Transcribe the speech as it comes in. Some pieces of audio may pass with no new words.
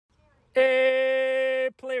Hey,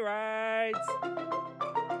 playwrights!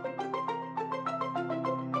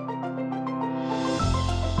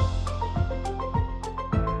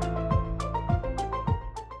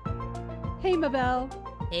 Hey, Mabelle.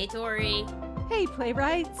 Hey, Tori. Hey,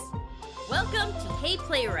 playwrights. Welcome to Hey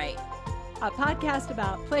Playwright, A podcast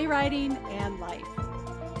about playwriting and life.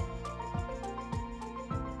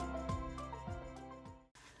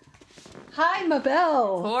 Hi,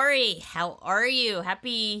 Mabelle. Tori, how are you?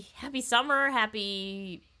 Happy summer.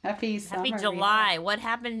 Happy summer. July. Yeah. What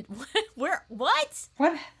happened? What?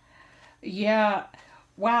 What? Yeah.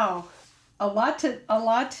 Wow. A lot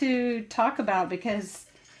to talk about because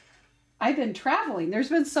I've been traveling. There's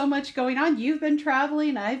been so much going on. You've been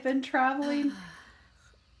traveling. I've been traveling.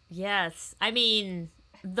 Yes. I mean,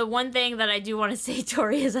 the one thing that I do want to say,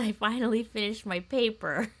 Tori, is I finally finished my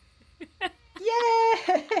paper.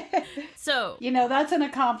 Yay! So, that's an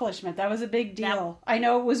accomplishment. That was a big deal. I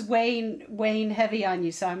know it was weighing heavy on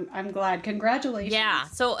you, so I'm glad. Congratulations. Yeah.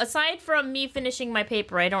 So aside from me finishing my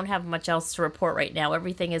paper, I don't have much else to report right now.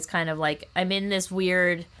 Everything is kind of like I'm in this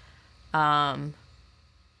weird frame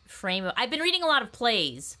of, I've been reading a lot of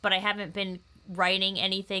plays, but I haven't been writing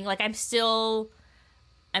anything. Like I'm still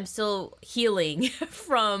healing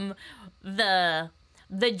from the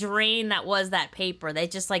drain that was that paper. They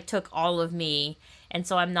just like took all of me, and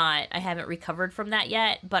so I haven't recovered from that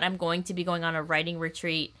yet, but I'm going to be going on a writing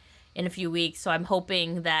retreat in a few weeks, so I'm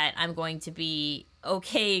hoping that I'm going to be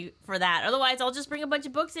okay for that. Otherwise, I'll just bring a bunch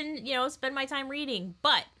of books and, spend my time reading.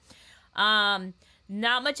 But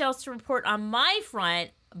not much else to report on my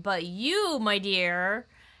front, but you, my dear,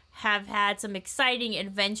 have had some exciting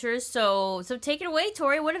adventures. So take it away,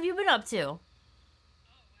 Tori. What have you been up to?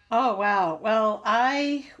 Oh, wow. Well,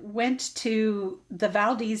 I went to the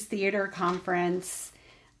Valdez Theater Conference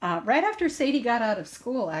right after Sadie got out of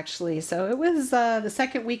school, actually. So it was the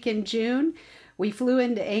second week in June. We flew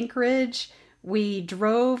into Anchorage. We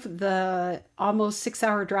drove the almost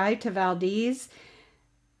 6-hour drive to Valdez.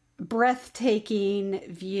 Breathtaking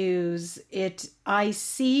views. I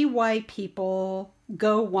see why people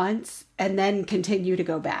go once and then continue to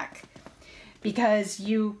go back, because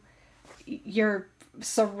you're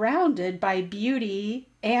surrounded by beauty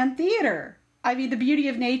and theater. I mean, the beauty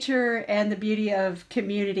of nature and the beauty of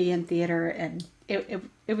community and theater, and it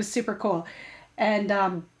was super cool.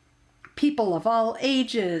 And people of all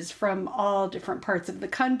ages from all different parts of the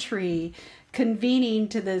country convening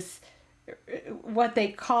to this, what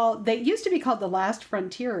they used to be called the Last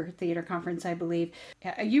Frontier Theater Conference, I believe.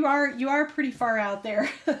 You are pretty far out there.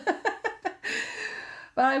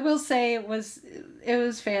 But I will say it was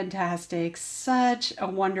fantastic. Such a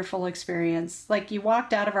wonderful experience. Like, you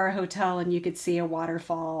walked out of our hotel and you could see a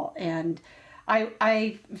waterfall, and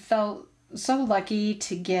I felt so lucky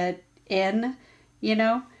to get in,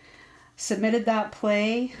 submitted that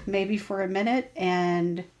play maybe for a minute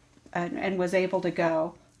and was able to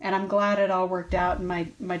go. And I'm glad it all worked out, and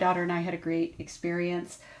my daughter and I had a great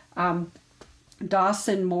experience.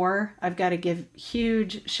 Dawson Moore, I've got to give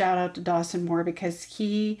huge shout out to Dawson Moore, because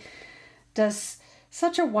he does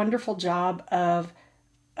such a wonderful job of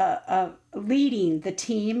leading the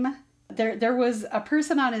team. There was a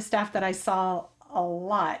person on his staff that I saw a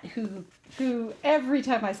lot who every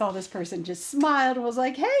time I saw this person just smiled and was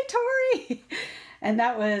like, "Hey, Tori!" And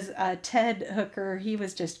that was Ted Hooker. He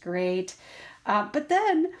was just great. But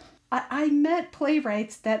then I met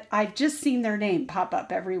playwrights that I've just seen their name pop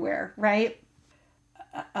up everywhere, right?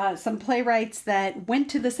 Some playwrights that went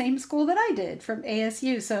to the same school that I did from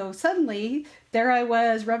ASU. So suddenly there I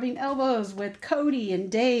was rubbing elbows with Cody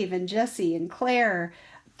and Dave and Jesse and Claire.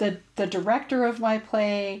 The director of my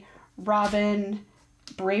play, Robin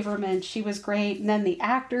Braverman, she was great. And then the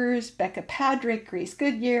actors, Becca Padrick, Grace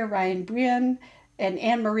Goodyear, Ryan Brian, and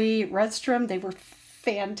Anne-Marie Rudstrom, they were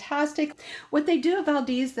fantastic. What they do at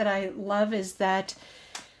Valdez that I love is that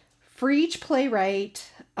for each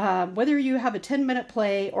playwright, whether you have a 10-minute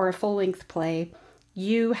play or a full-length play,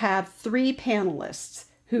 you have 3 panelists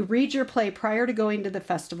who read your play prior to going to the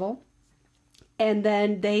festival, and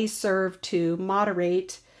then they serve to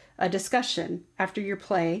moderate a discussion after your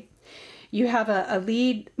play. You have a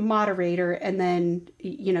lead moderator and then,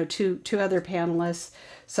 two other panelists.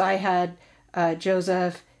 So I had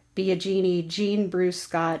Joseph Biagini, Jean Bruce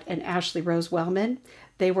Scott, and Ashley Rose Wellman.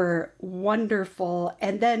 They were wonderful.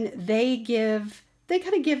 And then they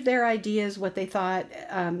kind of give their ideas, what they thought,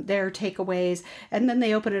 their takeaways, and then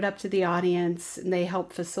they open it up to the audience and they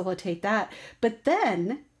help facilitate that. But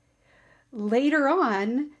then later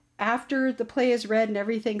on, after the play is read and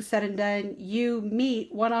everything's said and done, you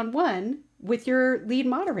meet one-on-one with your lead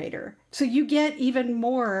moderator. So you get even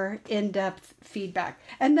more in-depth feedback.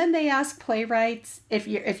 And then they ask playwrights, if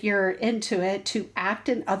you're into it, to act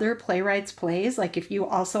in other playwrights' plays, like if you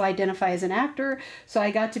also identify as an actor. So I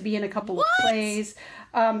got to be in a couple of plays.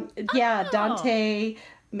 Dante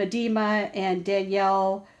Medema and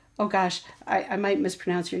Danielle, oh gosh, I might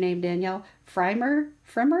mispronounce your name, Danielle, Frimer?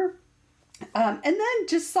 And then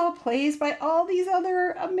just saw plays by all these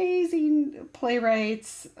other amazing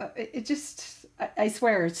playwrights. I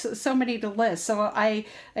swear, it's so many to list. So I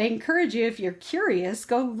encourage you, if you're curious,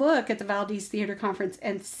 go look at the Valdez Theater Conference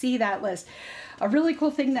and see that list. A really cool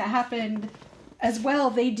thing that happened as well,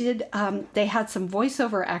 they had some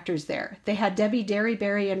voiceover actors there. They had Debbie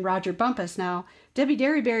Derryberry and Roger Bumpus. Now, Debbie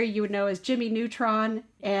Derryberry, you would know as Jimmy Neutron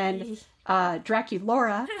and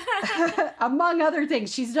Draculaura, among other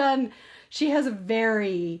things. She has a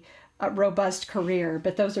very robust career,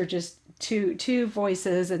 but those are just two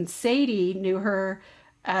voices. And Sadie knew her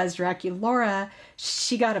as Draculaura.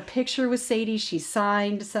 She got a picture with Sadie. She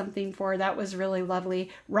signed something for her. That was really lovely.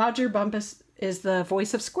 Roger Bumpus is the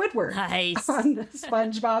voice of Squidward on the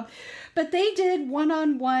SpongeBob. But they did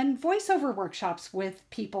one-on-one voiceover workshops with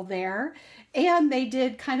people there. And they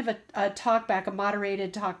did kind of a talkback, a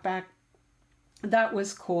moderated talkback. That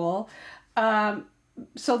was cool.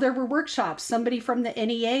 So there were workshops. Somebody from the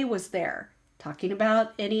NEA was there talking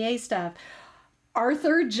about NEA stuff.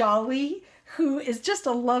 Arthur Jolly, who is just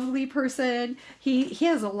a lovely person. He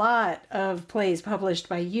has a lot of plays published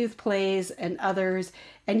by Youth Plays and others.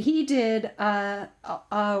 And he did a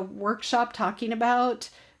workshop talking about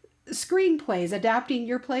screenplays, adapting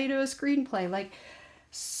your play to a screenplay. Like,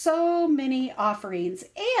 so many offerings.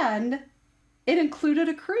 And it included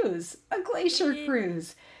a cruise, a glacier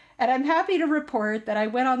cruise. And I'm happy to report that I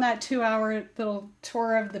went on that 2-hour little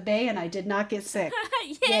tour of the bay and I did not get sick.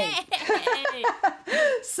 Yay!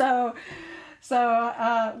 So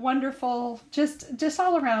wonderful. Just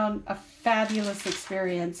all around a fabulous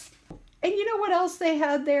experience. And you know what else they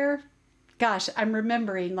had there? Gosh, I'm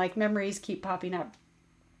remembering, like memories keep popping up.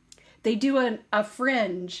 They do a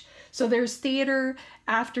fringe. So there's theater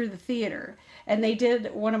after the theater. And they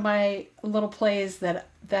did one of my little plays that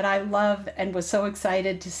I love and was so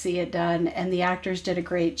excited to see it done. And the actors did a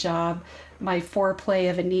great job. My foreplay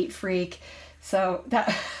of a neat freak. So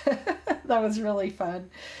that that was really fun.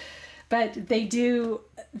 But they do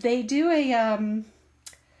a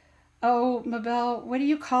Mabelle, what do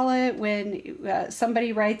you call it when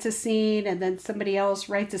somebody writes a scene and then somebody else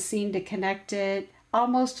writes a scene to connect it?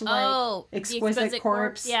 Almost like Exquisite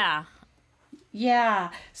Corpse. Yeah.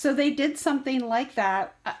 Yeah. So they did something like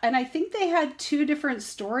that. And I think they had 2 different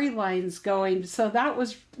storylines going. So that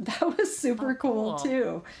was super cool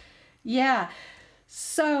too. Yeah.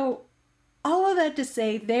 So all of that to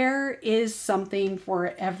say, there is something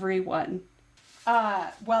for everyone.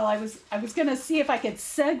 Well, I was going to see if I could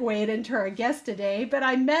segue it into our guest today, but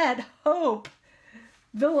I met Hope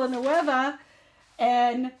Villanueva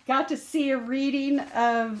and got to see a reading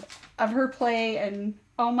of her play. And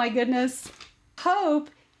oh my goodness, Hope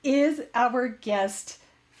is our guest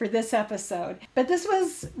for this episode. But this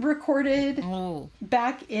was recorded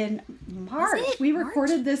back in March. We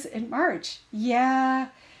recorded this in March. Yeah,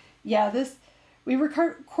 we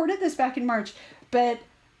recorded this back in March. But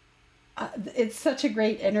it's such a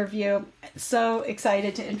great interview. So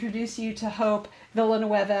excited to introduce you to Hope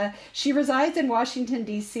Villanueva. She resides in Washington,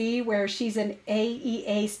 D.C., where she's an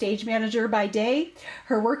AEA stage manager by day.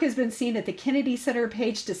 Her work has been seen at the Kennedy Center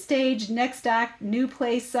Page to Stage, Next Act, New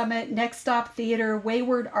Play Summit, Next Stop Theater,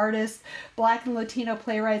 Wayward Artists, Black and Latino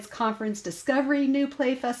Playwrights Conference, Discovery New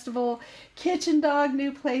Play Festival, Kitchen Dog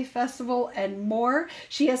New Play Festival, and more.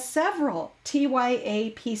 She has several TYA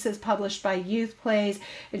pieces published by Youth Plays,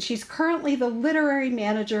 and she's currently the literary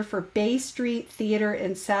manager for Bay Street Theater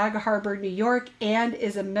in Sag Harbor, New York, and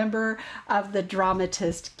is a member of the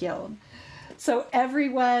Dramatist Guild. So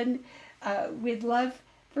everyone, we'd love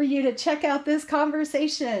for you to check out this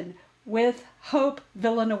conversation with Hope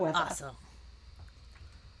Villanueva. Awesome.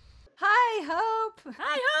 Hi, Hope.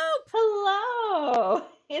 Hi, Hope. Hello.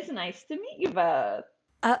 It's nice to meet you both.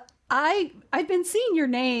 I've been seeing your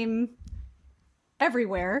name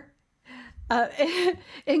everywhere.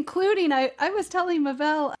 Including, I was telling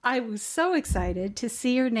Mabelle, I was so excited to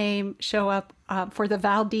see your name show up for the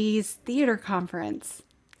Valdez Theater Conference.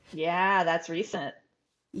 Yeah, that's recent.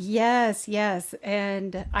 Yes.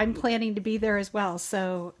 And I'm planning to be there as well.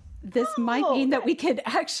 So this might mean that we could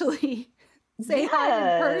actually say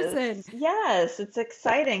hi in person. Yes, it's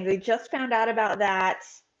exciting. We just found out about that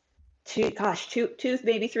two,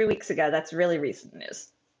 maybe 3 weeks ago. That's really recent news.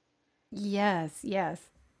 Yes.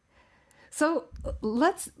 So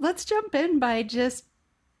let's jump in by just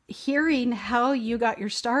hearing how you got your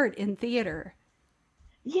start in theater.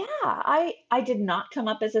 Yeah, I did not come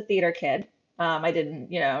up as a theater kid. I didn't,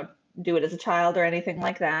 do it as a child or anything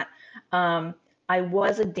like that. Um, I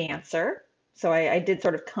was a dancer, so I did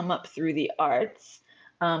sort of come up through the arts.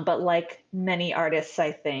 But like many artists,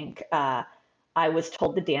 I think, I was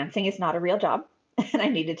told the dancing is not a real job, and I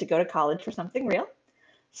needed to go to college for something real.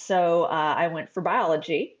 So I went for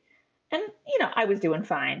biology, and I was doing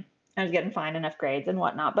fine. I was getting fine enough grades and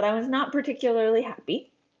whatnot, but I was not particularly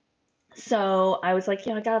happy. So I was like,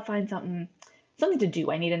 I gotta find something to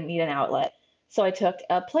do. I need an outlet. So I took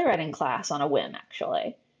a playwriting class on a whim,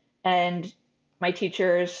 actually. And my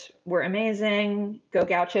teachers were amazing. Go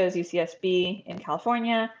Gauchos, UCSB in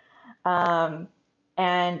California. Um,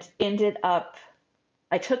 and ended up,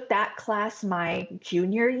 I took that class my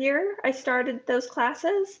junior year. I started those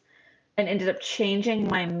classes and ended up changing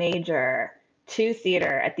my major to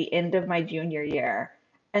theater at the end of my junior year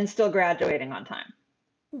and still graduating on time.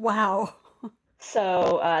 Wow.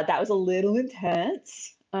 So that was a little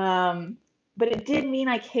intense. But it did mean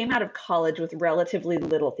I came out of college with relatively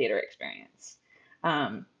little theater experience.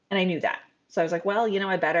 And I knew that. So I was like, well,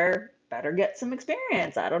 I better get some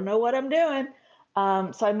experience. I don't know what I'm doing.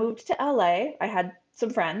 So I moved to LA. I had some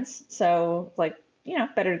friends. So like,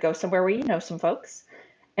 better to go somewhere where you know some folks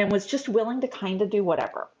and was just willing to kind of do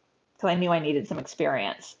whatever. So I knew I needed some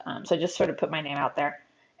experience. So I just sort of put my name out there.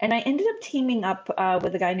 And I ended up teaming up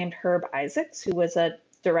with a guy named Herb Isaacs, who was a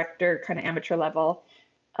director, kind of amateur level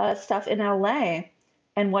stuff in LA.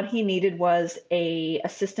 And what he needed was a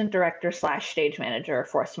assistant director slash stage manager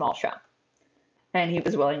for a small show. And he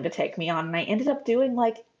was willing to take me on. And I ended up doing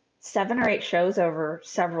like 7 or 8 shows over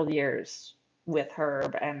several years with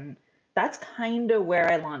Herb. And that's kind of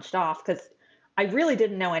where I launched off because I really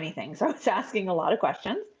didn't know anything. So I was asking a lot of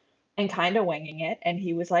questions and kind of winging it. And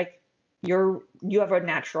he was like, you have a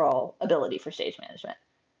natural ability for stage management.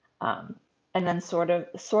 Um, and then sort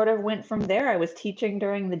of went from there. I was teaching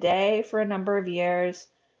during the day for a number of years,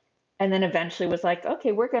 and then eventually was like,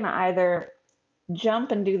 okay, we're gonna either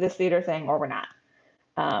jump and do this theater thing or we're not.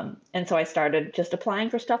 And so I started just applying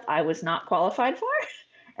for stuff I was not qualified for,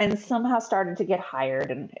 and somehow started to get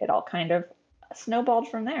hired, and it all kind of snowballed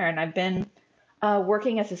from there. And I've been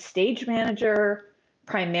working as a stage manager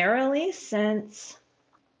primarily since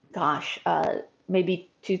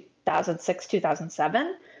maybe 2006,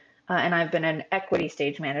 2007. And I've been an equity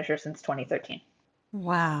stage manager since 2013.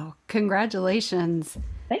 Wow. Congratulations.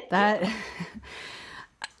 Thank That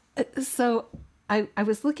so I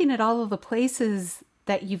was looking at all of the places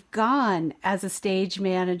that you've gone as a stage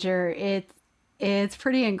manager. It's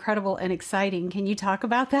pretty incredible and exciting. Can you talk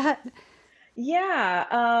about that? Yeah.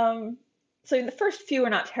 So the first few were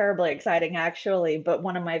not terribly exciting, actually, but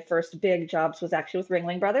one of my first big jobs was actually with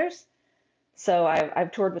Ringling Brothers. So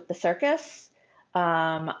I've toured with the circus.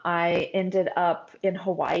 I ended up in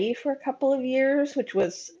Hawaii for a couple of years, which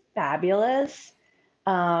was fabulous.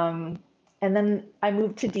 Um, and then I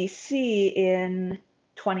moved to DC in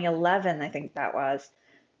 2011, I think that was.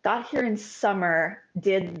 Got here in summer,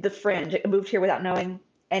 did the Fringe. I moved here without knowing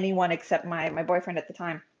anyone except my boyfriend at the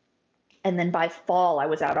time. And then by fall, I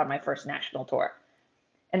was out on my first national tour.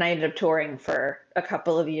 And I ended up touring for a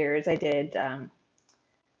couple of years. I did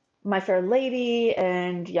My Fair Lady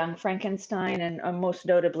and Young Frankenstein, and most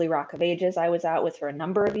notably Rock of Ages, I was out with for a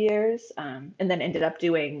number of years, and then ended up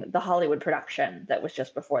doing the Hollywood production that was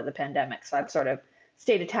just before the pandemic. So I've sort of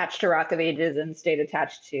stayed attached to Rock of Ages and stayed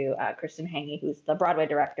attached to Kristen Hange, who's the Broadway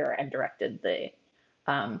director and directed the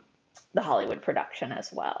Hollywood production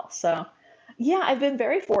as well. So yeah, I've been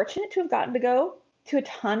very fortunate to have gotten to go to a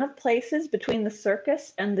ton of places between the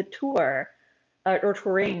circus and the tour or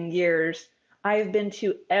touring years. I've been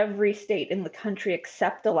to every state in the country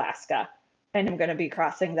except Alaska, and I'm going to be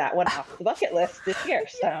crossing that one off the bucket list this year.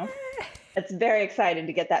 So it's very exciting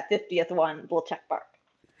to get that 50th one little check mark.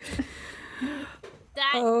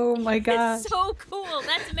 That Oh my gosh. is so cool.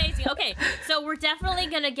 That's amazing. Okay, so we're definitely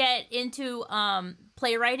going to get into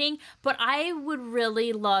playwriting, but I would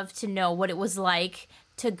really love to know what it was like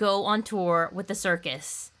to go on tour with the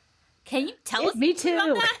circus. Can you tell us Me about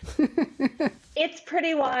too. that? It's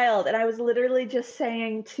pretty wild. And I was literally just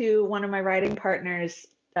saying to one of my writing partners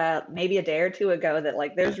maybe a day or two ago that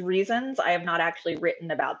like there's reasons I have not actually written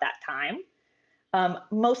about that time.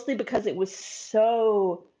 Mostly because it was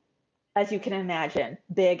so, as you can imagine,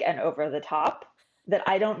 big and over the top that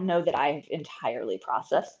I don't know that I've entirely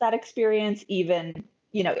processed that experience, even,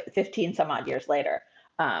 15 some odd years later.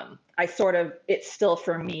 It's still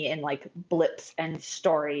for me in like blips and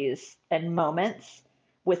stories and moments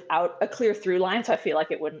without a clear through line. So I feel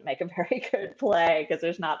like it wouldn't make a very good play because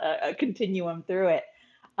there's not a continuum through it.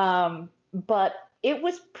 But it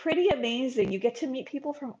was pretty amazing. You get to meet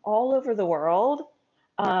people from all over the world.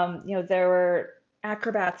 There were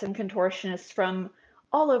acrobats and contortionists from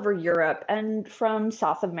all over Europe and from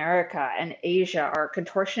South America and Asia. Our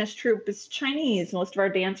contortionist troupe is Chinese. Most of our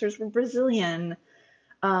dancers were Brazilian.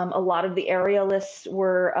 A lot of the aerialists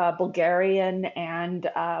were Bulgarian, and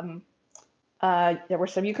there were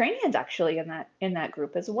some Ukrainians actually in that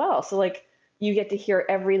group as well. So like you get to hear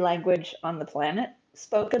every language on the planet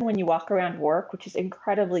spoken when you walk around work, which is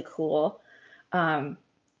incredibly cool.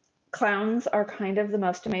 Clowns are kind of the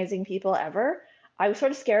most amazing people ever. I was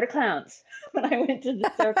sort of scared of clowns when I went to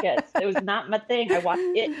the circus. It was not my thing. I watched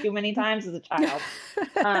it too many times as a child.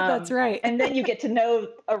 That's right. And then you get to know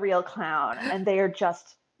a real clown, and they are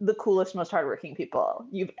just the coolest, most hardworking people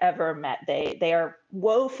you've ever met. They are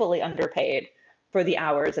woefully underpaid for the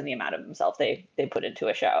hours and the amount of themselves they put into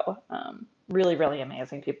a show. Really, really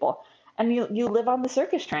amazing people. And you live on the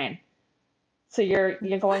circus train. So you're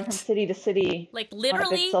going from city to city, like literally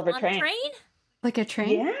on a big silver on train. A train? Like a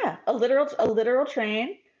train? Yeah, a literal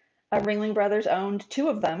train. Ringling Brothers owned 2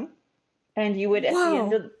 of them, and you would at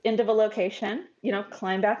the end of a location,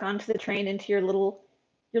 climb back onto the train into your little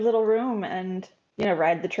room, and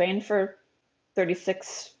ride the train for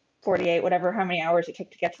 36, 48, whatever, how many hours it took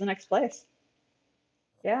to get to the next place.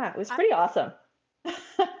 Yeah, it was pretty awesome.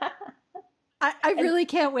 I really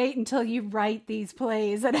can't wait until you write these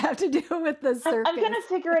plays that have to do with the circus. I'm going to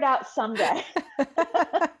figure it out someday.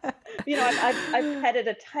 I've petted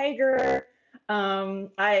a tiger.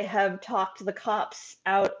 I have talked the cops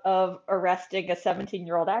out of arresting a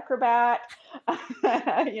 17-year-old acrobat.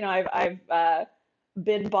 I've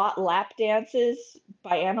been bought lap dances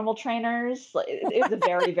by animal trainers. It was a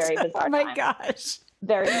very, very bizarre time. Oh my gosh.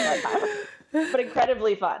 Very bizarre time. But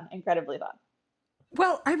incredibly fun.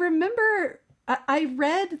 Well, I remember I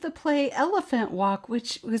read the play Elephant Walk,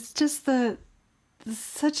 which was just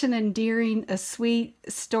such an endearing, a sweet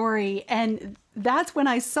story. And that's when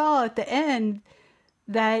I saw at the end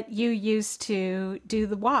that you used to do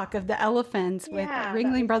the walk of the elephants with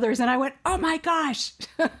Ringling Brothers. And I went, oh my gosh.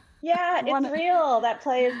 Yeah, it's real. That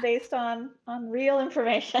play is based on real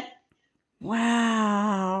information.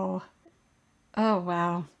 Wow. Oh,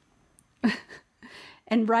 wow.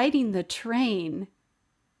 And riding the train.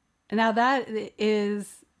 Now that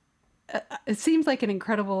is, it seems like an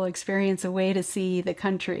incredible experience, a way to see the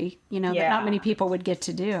country, that not many people would get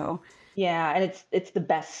to do. Yeah, and it's the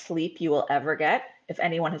best sleep you will ever get if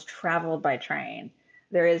anyone has traveled by train.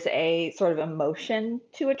 There is a sort of emotion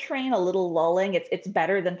to a train, a little lulling. It's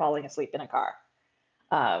better than falling asleep in a car.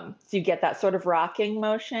 So you get that sort of rocking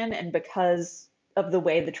motion, and because of the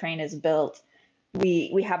way the train is built,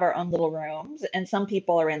 we have our own little rooms, and some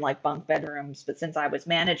people are in like bunk bedrooms, but since I was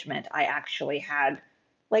management, I actually had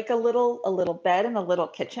like a little bed and a little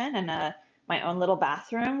kitchen and my own little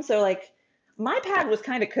bathroom. So like my pad was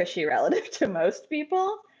kind of cushy relative to most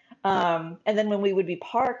people. And then when we would be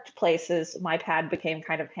parked places, my pad became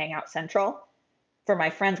kind of hangout central for my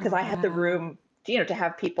friends because I had the room, to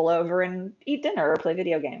have people over and eat dinner or play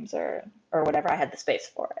video games or whatever. I had the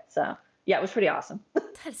space for it. So yeah, it was pretty awesome.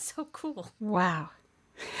 That's so cool. Wow.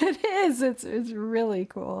 It is. It's really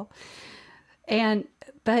cool.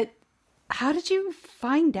 But how did you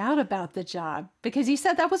find out about the job? Because you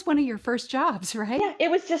said that was one of your first jobs, right? Yeah,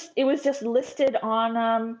 it was just listed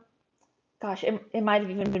on, it might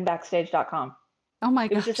have even been backstage.com. Oh my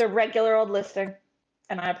gosh. It was just a regular old listing,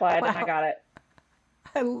 and I applied and I got it.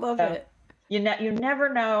 I love it. You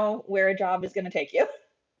never know where a job is going to take you.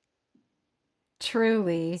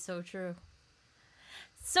 Truly. So true.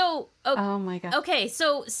 So, oh my God. Okay,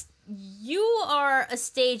 so you are a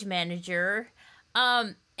stage manager,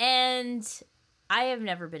 and I have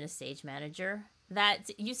never been a stage manager.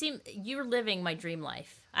 You're living my dream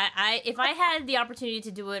life. If I had the opportunity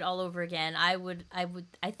to do it all over again, I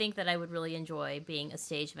think that I would really enjoy being a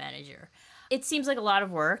stage manager. It seems like a lot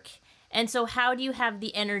of work. And so how do you have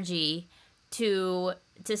the energy to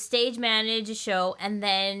stage manage a show and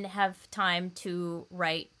then have time to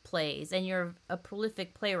write plays? And you're a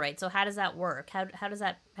prolific playwright, so how does that work? How do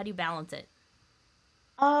you balance it?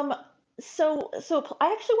 So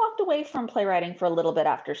I actually walked away from playwriting for a little bit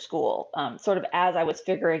after school, sort of as I was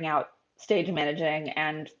figuring out stage managing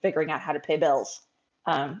and figuring out how to pay bills,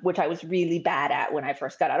 which I was really bad at when I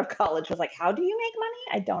first got out of college. I was like, how do you make money?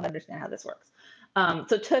 I don't understand how this works.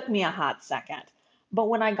 So it took me a hot second. But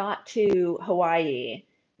when I got to Hawaii,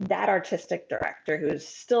 that artistic director, who's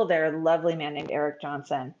still there, a lovely man named Eric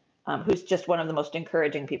Johnson, who's just one of the most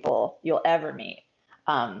encouraging people you'll ever meet,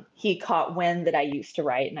 he caught wind that I used to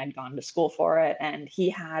write and I'd gone to school for it. And he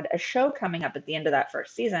had a show coming up at the end of that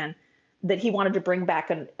first season that he wanted to bring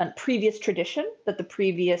back a previous tradition that the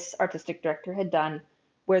previous artistic director had done,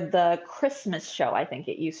 where the Christmas show, I think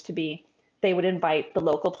it used to be, they would invite the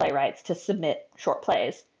local playwrights to submit short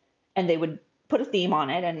plays and they would put a theme on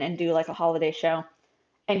it and do like a holiday show.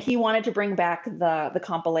 And he wanted to bring back the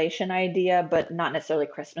compilation idea, but not necessarily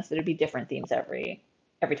Christmas. There'd be different themes every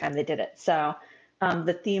time they did it. So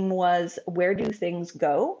the theme was Where Do Things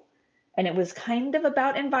Go? And it was kind of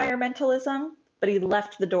about environmentalism, but he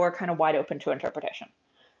left the door kind of wide open to interpretation.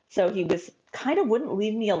 So he was kind of wouldn't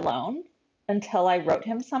leave me alone until I wrote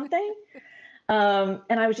him something. And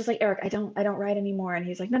I was just like, Eric, I don't write anymore. And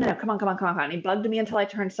he's like, no, come on. And he bugged me until I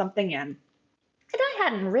turned something in. And I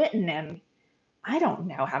hadn't written in, I don't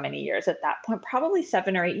know how many years at that point, probably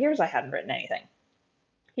 7 or 8 years I hadn't written anything.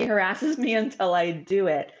 He harasses me until I do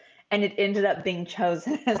it. And it ended up being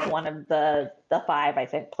chosen as one of the 5, I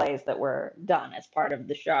think, plays that were done as part of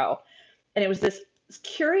the show. And it was this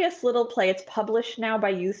curious little play. It's published now by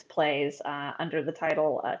Youth Plays under the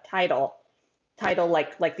title Tidal,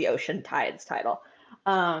 like the ocean tides title.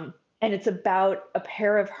 And it's about a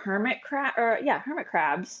pair of hermit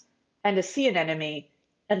crabs and a sea anemone.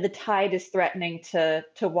 And the tide is threatening to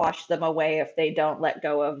wash them away if they don't let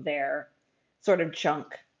go of their sort of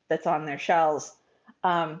junk that's on their shells.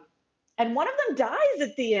 And one of them dies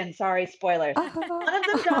at the end. Sorry, spoilers. One of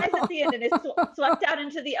them dies at the end and is swept out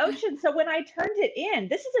into the ocean. So when I turned it in,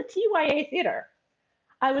 this is a TYA theater.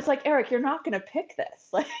 I was like, Eric, you're not going to pick this.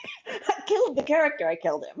 Like, I killed the character. I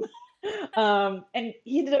killed him. And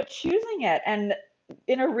he ended up choosing it and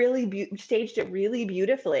staged it really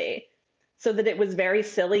beautifully so that it was very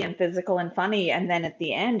silly and physical and funny. And then at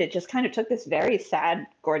the end, it just kind of took this very sad,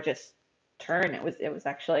 gorgeous turn. It was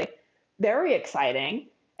actually very exciting.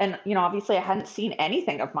 And, obviously I hadn't seen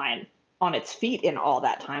anything of mine on its feet in all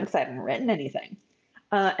that time because I hadn't written anything.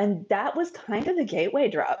 And that was kind of the gateway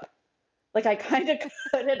drug. Like I kind of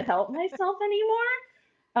couldn't help myself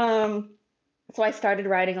anymore. So I started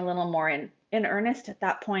writing a little more in earnest at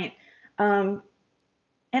that point. And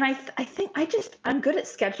I think I'm good at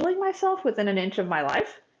scheduling myself within an inch of my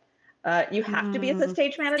life. You have to be a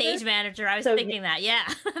stage manager. Stage manager. I was thinking that. Yeah,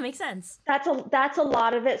 that makes sense. That's a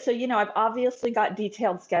lot of it. So, I've obviously got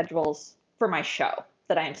detailed schedules for my show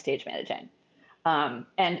that I am stage managing.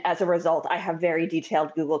 And as a result, I have very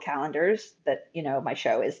detailed Google calendars that, my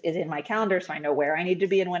show is in my calendar. So I know where I need to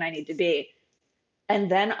be and when I need to be. And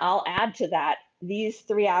then I'll add to that, these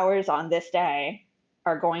 3 hours on this day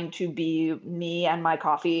are going to be me and my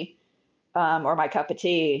coffee or my cup of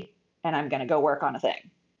tea, and I'm going to go work on a thing.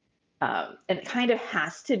 And it kind of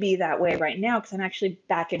has to be that way right now because I'm actually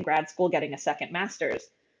back in grad school getting a second master's.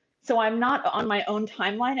 So I'm not on my own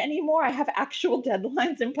timeline anymore. I have actual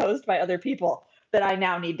deadlines imposed by other people that I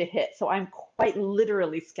now need to hit. So I'm quite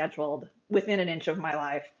literally scheduled within an inch of my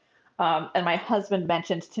life. And my husband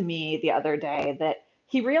mentioned to me the other day that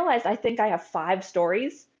he realized I think I have 5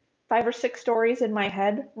 or 6 stories in my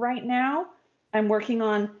head right now. I'm working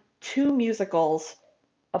on 2 musicals,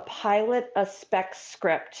 a pilot, a spec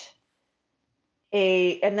script,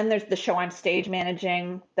 and then there's the show I'm stage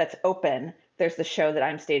managing that's open. There's the show that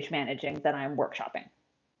I'm stage managing that I'm workshopping.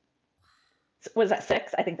 Was that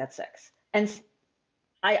 6? I think that's 6. And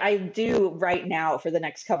I do right now for the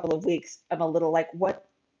next couple of weeks. I'm a little like,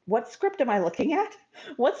 what script am I looking at?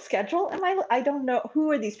 What schedule am I don't know.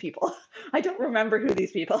 Who are these people? I don't remember who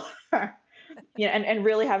these people are. And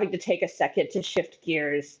really having to take a second to shift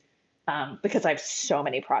gears because I have so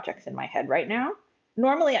many projects in my head right now.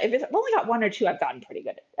 Normally, if I've only got 1 or 2, I've gotten pretty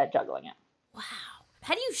good at juggling it. Wow.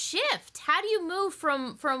 How do you shift? How do you move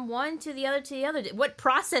from one to the other to the other? What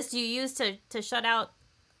process do you use to shut out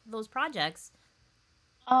those projects?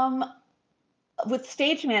 With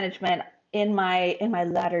stage management, in my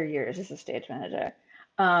latter years as a stage manager,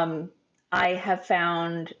 I have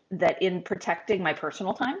found that in protecting my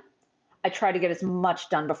personal time, I try to get as much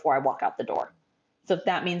done before I walk out the door. So if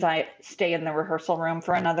that means I stay in the rehearsal room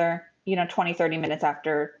for another 20, 30 minutes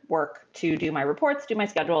after work to do my reports, do my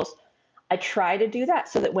schedules. I try to do that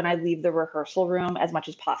so that when I leave the rehearsal room, as much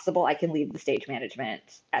as possible, I can leave the stage management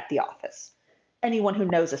at the office. Anyone who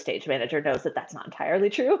knows a stage manager knows that that's not entirely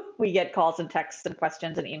true. We get calls and texts and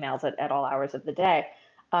questions and emails at all hours of the day.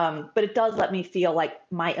 But it does let me feel like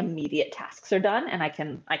my immediate tasks are done and I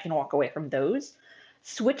can walk away from those.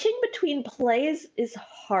 Switching between plays is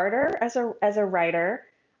harder as a writer.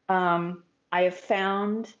 I have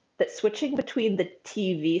found that switching between the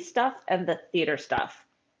TV stuff and the theater stuff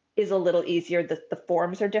is a little easier. The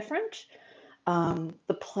forms are different.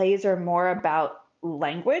 The plays are more about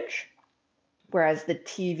language. whereas the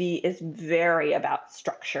TV is very about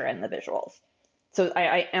structure and the visuals. So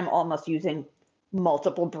I am almost using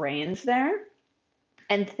multiple brains there.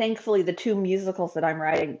 And thankfully, the two musicals that I'm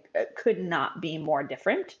writing could not be more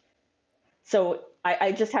different. So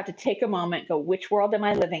I just have to take a moment, go, which world am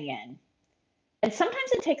I living in? And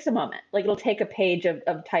sometimes it takes a moment. Like it'll take a page of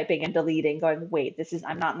typing and deleting, going, wait,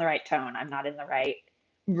 I'm not in the right tone. I'm not in the right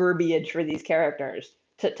verbiage for these characters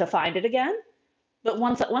to find it again. But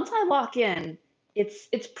once I lock in,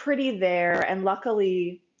 it's pretty there. And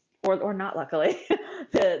luckily, or not luckily,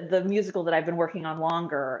 the musical that I've been working on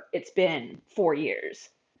longer, it's been 4 years.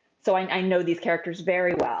 So I know these characters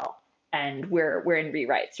very well, and we're in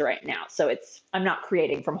rewrites right now. So I'm not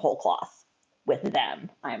creating from whole cloth with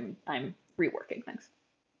them. I'm reworking things.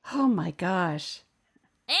 Oh my gosh.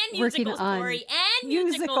 And Working musicals, on Tori, and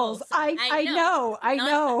musicals. I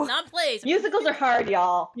know. Not plays. Musicals are hard,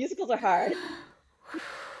 y'all. Musicals are hard.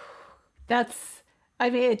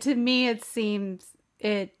 To me,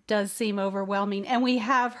 it does seem overwhelming. And we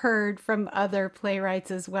have heard from other playwrights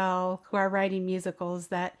as well who are writing musicals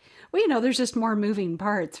that, well, there's just more moving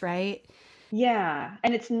parts, right? Yeah.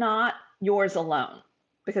 And it's not yours alone.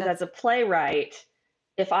 Because as a playwright,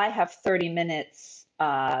 if I have 30 minutes,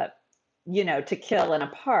 to kill in a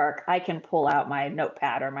park, I can pull out my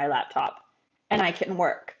notepad or my laptop and I can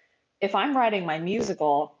work. If I'm writing my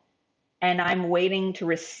musical and I'm waiting to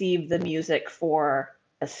receive the music for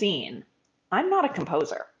a scene, I'm not a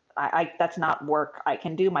composer. That's not work I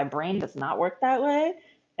can do. My brain does not work that way.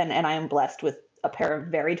 And I am blessed with a pair of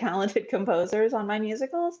very talented composers on my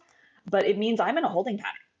musicals, but it means I'm in a holding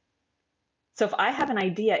pattern. So if I have an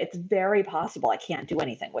idea, it's very possible I can't do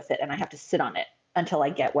anything with it and I have to sit on it until I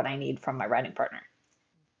get what I need from my writing partner,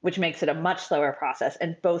 which makes it a much slower process.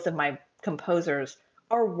 And both of my composers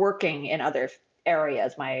are working in other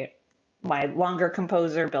areas. My longer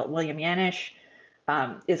composer, William Yanish,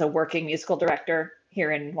 is a working musical director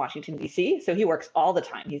here in Washington, D.C. So he works all the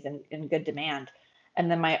time. He's in good demand.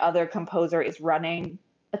 And then my other composer is running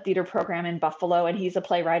a theater program in Buffalo, and he's a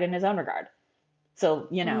playwright in his own regard. So,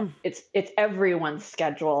 it's everyone's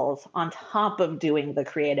schedules on top of doing the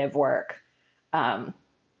creative work, and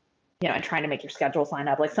trying to make your schedules line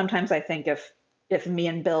up. Like sometimes I think if me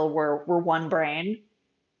and Bill were one brain,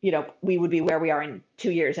 we would be where we are in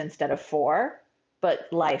 2 years instead of 4. But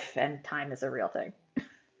life and time is a real thing.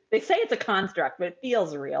 They say it's a construct, but it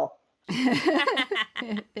feels real.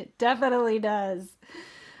 It definitely does.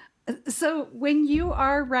 So when you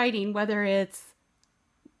are writing, whether it's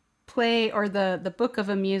play or the book of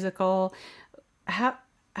a musical,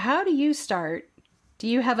 how do you start? Do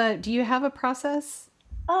you have a process?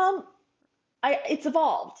 It's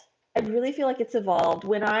evolved. I really feel like it's evolved.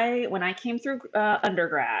 When I came through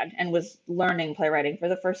undergrad and was learning playwriting for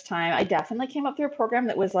the first time, I definitely came up through a program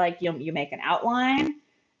that was like, you make an outline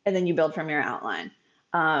and then you build from your outline.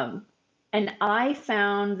 And I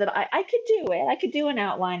found that I could do it. I could do an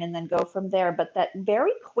outline and then go from there, but that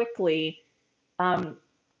very quickly,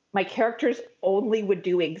 my characters only would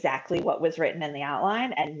do exactly what was written in the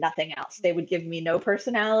outline and nothing else. They would give me no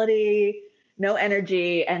personality, no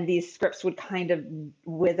energy, and these scripts would kind of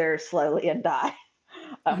wither slowly and die,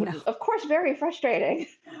 which is, of course, very frustrating.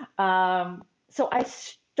 So I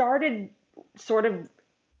started sort of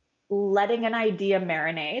letting an idea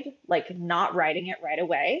marinate, like not writing it right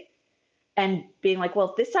away, and being like, well,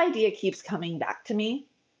 if this idea keeps coming back to me,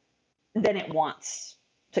 then it wants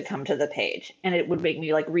to come to the page. And it would make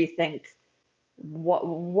me like rethink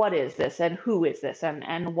what is this and who is this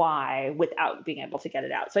and why without being able to get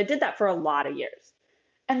it out. So I did that for a lot of years.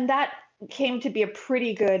 And that came to be a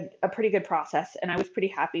pretty good process. And I was pretty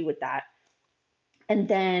happy with that. And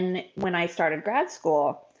then when I started grad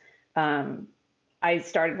school, I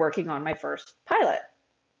started working on my first pilot.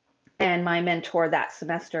 And my mentor that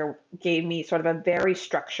semester gave me sort of a very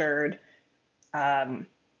structured, I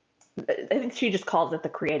think she just calls it the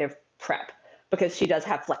creative prep, because she does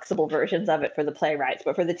have flexible versions of it for the playwrights,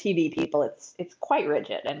 but for the TV people, it's quite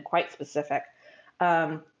rigid and quite specific.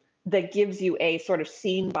 That gives you a sort of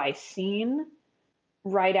scene by scene,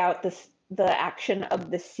 write out the action of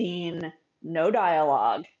the scene, no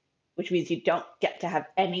dialogue, which means you don't get to have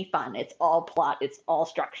any fun. It's all plot, it's all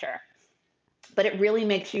structure. But it really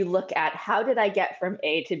makes you look at, how did I get from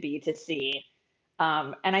A to B to C?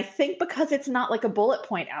 And I think because it's not like a bullet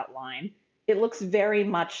point outline, it looks very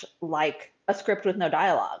much like a script with no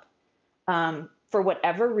dialogue. For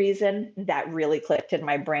whatever reason, that really clicked in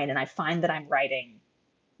my brain. And I find that I'm writing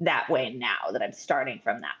that way now, that I'm starting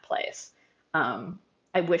from that place.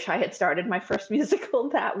 I wish I had started my first musical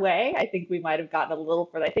that way. I think we might have gotten a little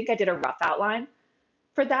further. I think I did a rough outline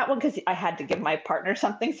for that one, because I had to give my partner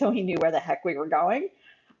something so he knew where the heck we were going.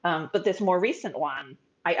 But this more recent one,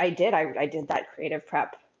 I did that creative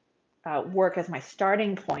prep work as my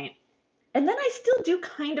starting point. And then I still do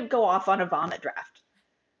kind of go off on a vomit draft.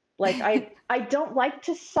 Like I don't like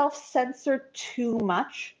to self-censor too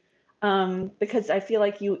much because I feel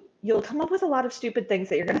like you'll come up with a lot of stupid things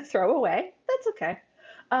that you're going to throw away. That's okay.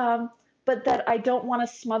 But that I don't want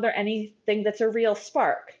to smother anything that's a real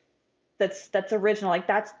spark. That's original. Like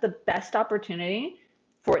that's the best opportunity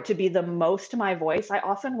for it to be the most my voice. I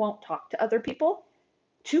often won't talk to other people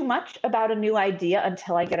too much about a new idea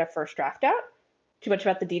until I get a first draft out, too much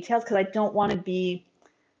about the details, because I don't want to be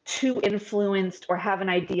too influenced or have an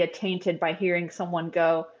idea tainted by hearing someone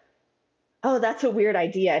go, oh, that's a weird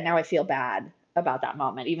idea. And now I feel bad about that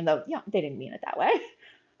moment, even though, they didn't mean it that way.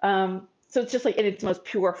 So it's just like in its most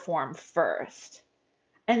pure form first.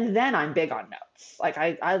 And then I'm big on notes. Like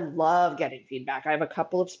I love getting feedback. I have a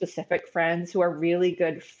couple of specific friends who are really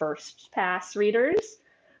good first pass readers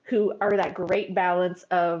who are that great balance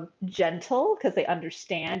of gentle because they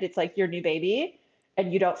understand it's like your new baby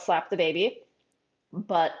and you don't slap the baby,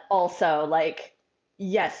 but also like,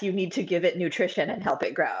 yes, you need to give it nutrition and help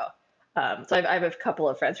it grow. So I have a couple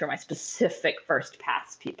of friends who are my specific first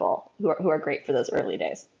pass people who are great for those early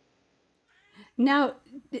days. Now,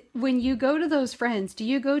 when you go to those friends, do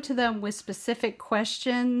you go to them with specific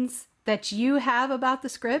questions that you have about the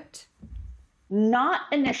script? Not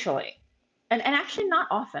initially. And actually not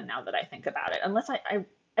often now that I think about it, unless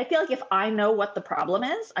I feel like if I know what the problem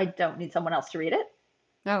is, I don't need someone else to read it.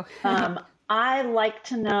 Oh. I like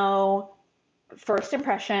to know first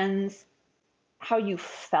impressions, how you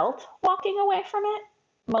felt walking away from it.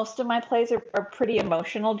 Most of my plays are pretty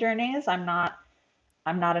emotional journeys. I'm not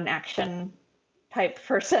an action type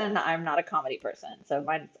person. I'm not a comedy person. So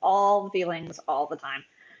mine's all feelings all the time.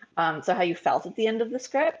 So how you felt at the end of the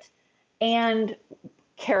script and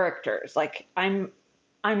characters. Like I'm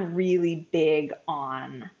really big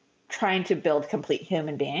on trying to build complete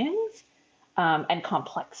human beings and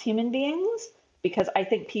complex human beings because I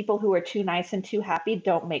think people who are too nice and too happy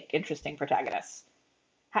don't make interesting protagonists.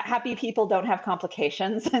 Happy people don't have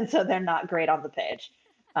complications, and so they're not great on the page.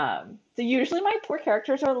 So usually my poor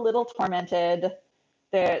characters are a little tormented.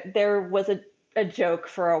 There was a joke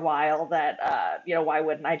for a while that, why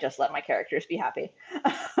wouldn't I just let my characters be happy?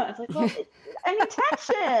 I was like, well, I mean,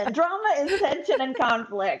 tension. Drama is tension and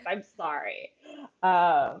conflict. I'm sorry.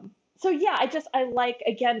 So yeah, I like,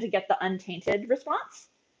 again, to get the untainted response.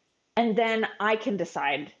 And then I can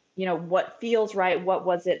decide, what feels right. What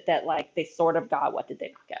was it that like they sort of got? What did they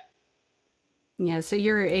not get? Yeah, so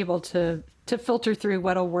you're able to filter through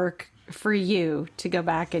what'll work for you to go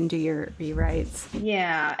back and do your rewrites.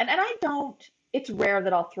 Yeah, and I don't, it's rare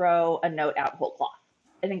that I'll throw a note out whole cloth.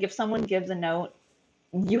 I think if someone gives a note,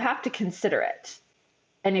 you have to consider it.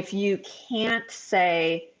 And if you can't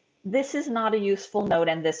say, this is not a useful note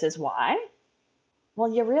and this is why,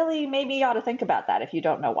 well, you really maybe ought to think about that if you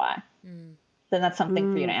don't know why. Then that's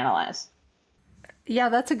something for you to analyze. Yeah,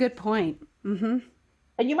 that's a good point. Mm-hmm.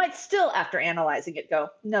 And you might still, after analyzing it, go,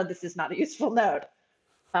 no, this is not a useful note.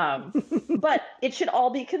 But it should all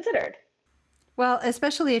be considered. Well,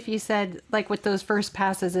 especially if you said, like with those first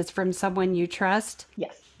passes, it's from someone you trust.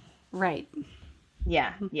 Yes. Right.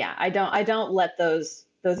 Yeah. I don't let those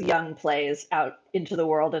young plays out into the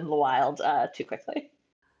world and the wild too quickly.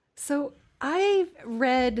 So I've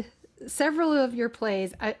read several of your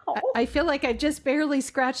plays. I feel like I just barely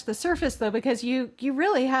scratched the surface though, because you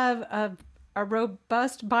really have a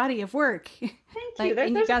robust body of work. Thank you.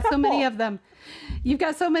 And you've got so many of them. You've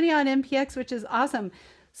got so many on MPX, which is awesome.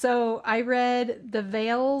 So I read The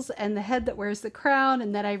Veils and The Head That Wears the Crown,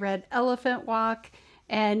 and then I read Elephant Walk,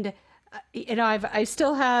 and I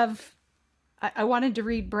still have. I wanted to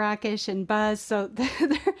read Brackish and Buzz, so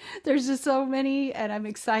there's just so many, and I'm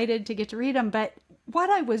excited to get to read them. But what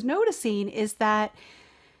I was noticing is that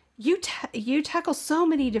you tackle so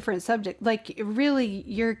many different subjects. Like really,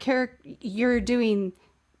 you're doing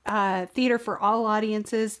theater for all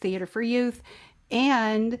audiences, theater for youth,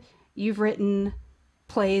 and you've written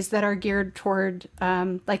plays that are geared toward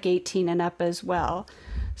like 18 and up as well.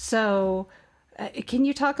 So can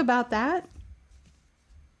you talk about that?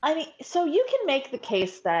 I mean, so you can make the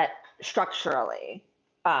case that structurally,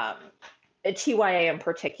 TYA in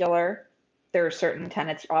particular, there are certain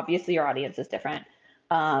tenets. Obviously, your audience is different.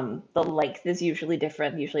 The length is usually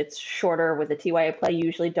different. Usually it's shorter with a TYA play. You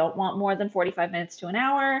usually don't want more than 45 minutes to an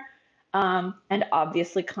hour. And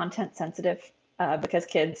obviously content sensitive because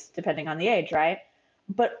kids, depending on the age, right?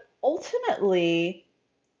 But ultimately,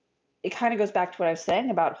 it kind of goes back to what I was saying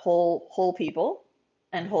about whole people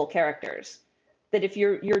and whole characters. that if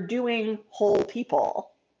you're doing whole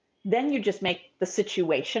people, then you just make the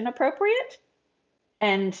situation appropriate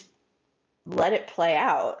and let it play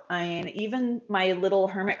out. I mean, even my little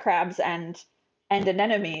hermit crabs and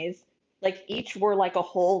anemones, like each were like a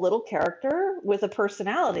whole little character with a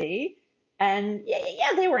personality, and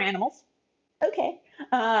yeah, they were animals. Okay,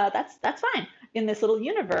 that's fine in this little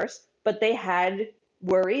universe. But they had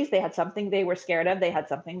worries. They had something they were scared of. They had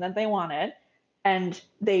something that they wanted, and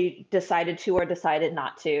they decided to or decided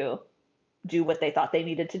not to do what they thought they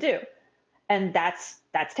needed to do. And that's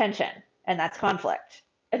tension, and that's conflict,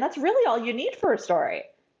 and that's really all you need for a story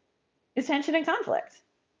is tension and conflict.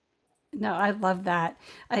 No, I love that.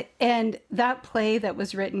 And that play that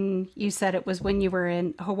was written, you said it was when you were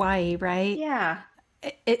in Hawaii, right? Yeah.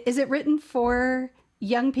 Is it written for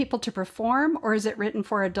young people to perform, or is it written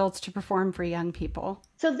for adults to perform for young people?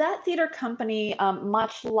 So that theater company,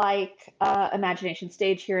 much like Imagination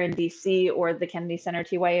Stage here in DC or the Kennedy Center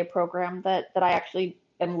TYA program that I actually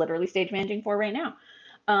am literally stage managing for right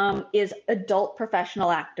now, is adult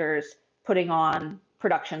professional actors putting on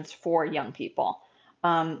productions for young people.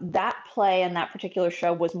 That play and that particular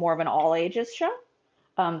show was more of an all ages show,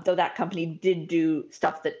 though that company did do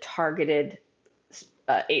stuff that targeted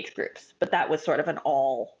age groups, but that was sort of an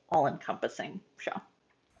all encompassing show.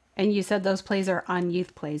 And you said those plays are on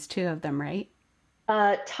Youth Plays, two of them, right?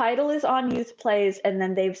 Title is on Youth Plays, and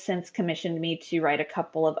then they've since commissioned me to write a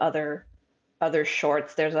couple of other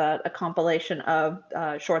shorts. There's a compilation of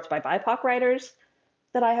shorts by BIPOC writers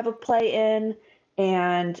that I have a play in,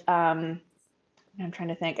 and I'm trying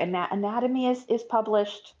to think. Anatomy is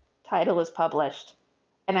published. Title is published,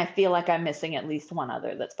 and I feel like I'm missing at least one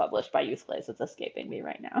other that's published by Youth Plays that's escaping me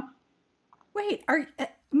right now. Wait, are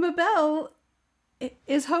Mabelle,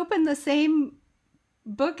 is Hope in the same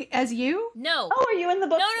book as you? No. Oh, are you in the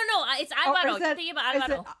book? No. It's Alvaro. You're thinking about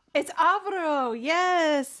Alvaro. It's Alvaro.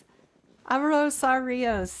 Yes, Alvaro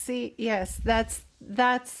Sarrios. See, yes, that's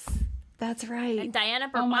right. And Diana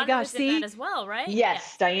Oh my Bourbon gosh, was in see? that as well, right?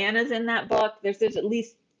 Yes, Diana's in that book. There's at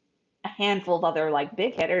least a handful of other like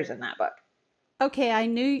big hitters in that book. Okay, I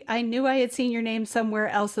knew I had seen your name somewhere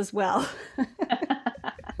else as well.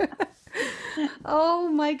 Oh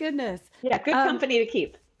my goodness. Yeah, good company to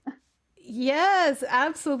keep. Yes,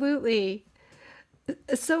 absolutely.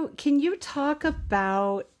 So, can you talk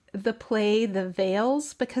about the play The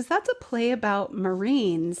Veils? Because that's a play about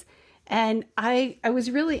Marines. And I was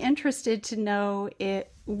really interested to know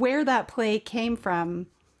where that play came from.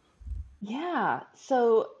 Yeah.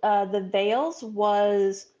 So The Veils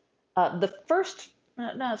was the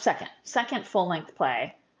second full length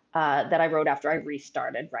play that I wrote after I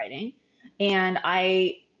restarted writing. And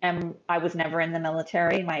I was never in the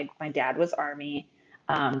military. My dad was Army,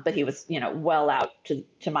 but he was well out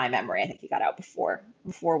to my memory. I think he got out before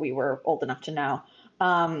we were old enough to know.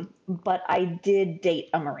 But I did date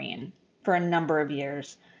a Marine for a number of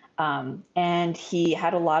years. And he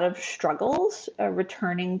had a lot of struggles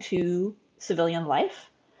returning to civilian life,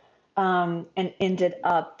 and ended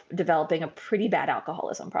up developing a pretty bad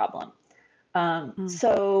alcoholism problem.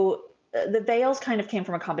 So the Veils kind of came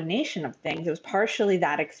from a combination of things. It was partially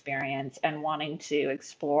that experience and wanting to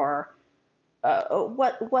explore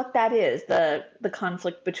what that is, the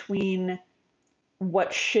conflict between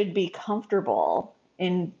what should be comfortable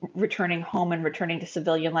in returning home and returning to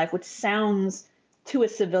civilian life, which sounds to a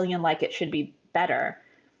civilian like it should be better,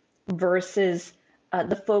 versus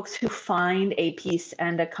the folks who find a peace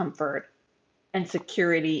and a comfort and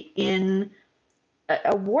security in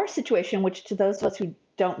a war situation, which to those of us who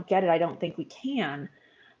don't get it, I don't think we can.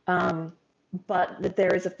 But that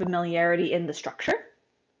there is a familiarity in the structure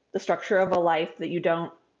of a life, that you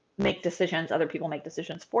don't make decisions, other people make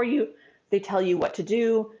decisions for you. They tell you what to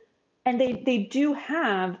do. And they do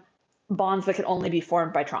have bonds that can only be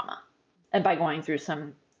formed by trauma and by going through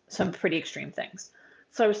some pretty extreme things.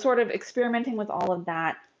 So I was sort of experimenting with all of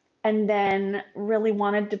that, and then really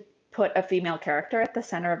wanted to put a female character at the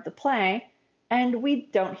center of the play. And we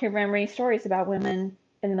don't hear very many stories about women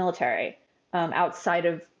in the military, outside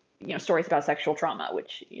of stories about sexual trauma,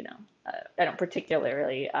 which I don't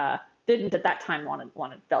particularly didn't at that time want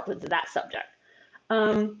to delve into that subject.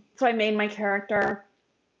 So I made my character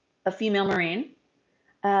a female Marine,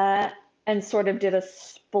 and sort of did a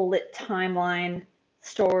split timeline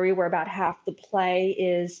story where about half the play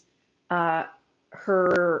is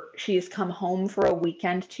she's come home for a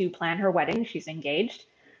weekend to plan her wedding. She's engaged.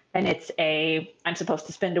 And I'm supposed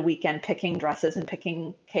to spend a weekend picking dresses and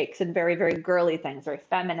picking cakes and very, very girly things, very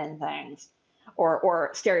feminine things,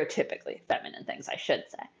 or stereotypically feminine things, I should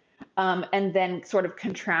say. And then sort of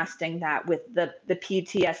contrasting that with the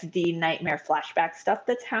PTSD nightmare flashback stuff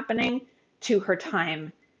that's happening to her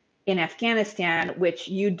time in Afghanistan, which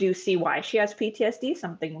you do see why she has PTSD.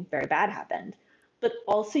 Something very bad happened. But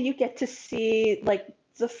also you get to see like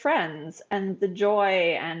the friends and the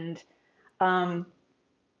joy and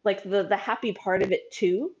like the happy part of it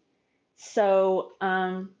too. So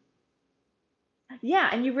yeah,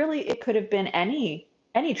 and you really, it could have been any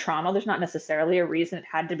trauma. There's not necessarily a reason it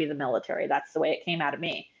had to be the military. That's the way it came out of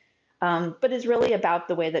me. But it's really about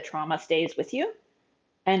the way that trauma stays with you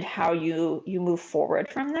and how you move forward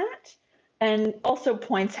from that. And also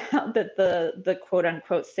points out that the quote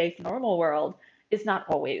unquote safe normal world is not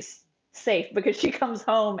always safe, because she comes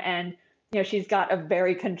home and she's got a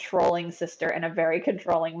very controlling sister and a very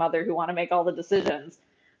controlling mother who want to make all the decisions.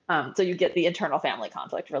 So you get the internal family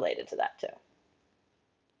conflict related to that too.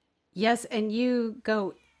 Yes, and you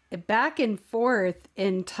go back and forth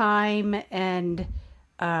in time and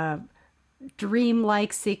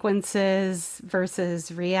dreamlike sequences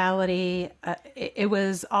versus reality. It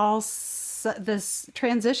was all the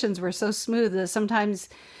transitions were so smooth that sometimes,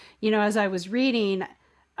 as I was reading,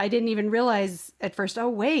 I didn't even realize at first, oh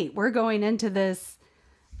wait, we're going into this,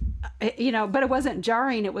 but it wasn't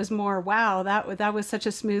jarring. It was more, wow, that was such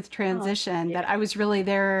a smooth transition that I was really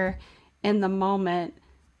there in the moment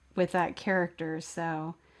with that character.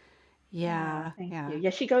 So thank you. Yeah,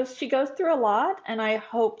 she goes through a lot, and I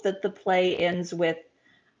hope that the play ends with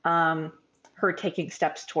her taking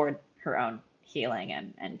steps toward her own healing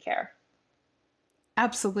and care.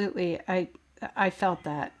 Absolutely. I felt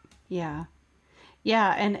that. Yeah.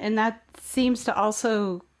 Yeah, and that seems to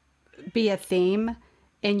also be a theme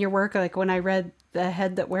in your work. Like when I read The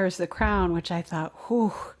Head That Wears the Crown, which I thought,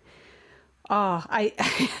 whew. Oh,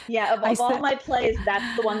 yeah, of all my plays,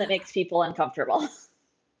 that's the one that makes people uncomfortable.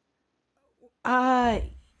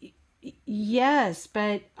 Yes,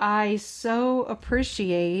 but I so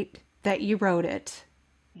appreciate that you wrote it.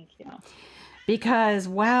 Thank you. Because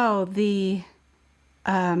wow, the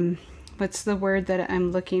what's the word that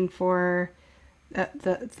I'm looking for?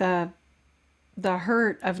 The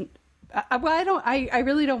hurt of well, I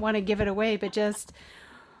really don't want to give it away, but just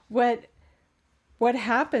what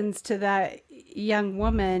happens to that young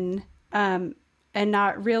woman, and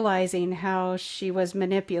not realizing how she was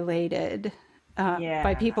manipulated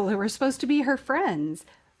by people who were supposed to be her friends.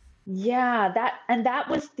 Yeah, that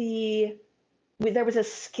was there was a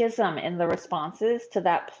schism in the responses to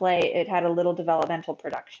that play. It had a little developmental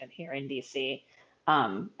production here in DC.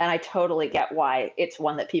 And I totally get why it's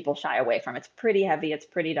one that people shy away from. It's pretty heavy, it's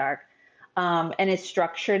pretty dark. And it's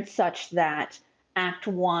structured such that Act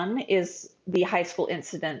 1 is the high school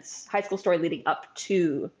story leading up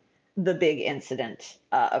to the big incident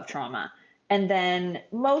of trauma. And then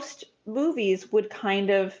most movies would kind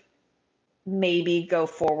of maybe go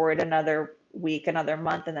forward another week, another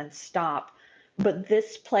month, and then stop. But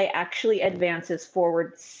this play actually advances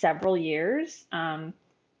forward several years, and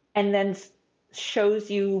then shows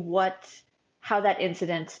you how that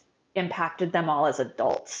incident impacted them all as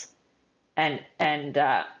adults. And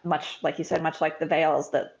much like you said, much like the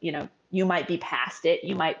veils, that you might be past it,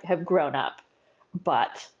 you might have grown up,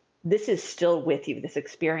 but this is still with you. This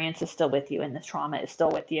experience is still with you, and this trauma is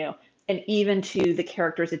still with you. And even to the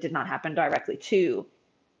characters it did not happen directly to,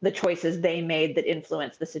 the choices they made that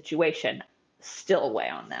influenced the situation still weigh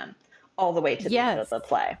on them all the way to the end of the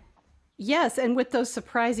play. Yes, and with those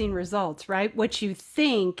surprising results, right? What you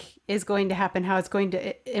think is going to happen, how it's going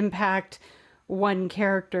to impact one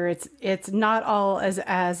character. It's not all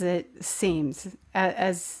as it seems,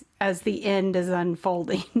 as the end is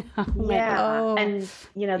unfolding. And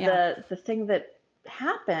the thing that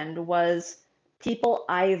happened was people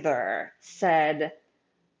either said,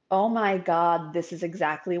 oh my God, this is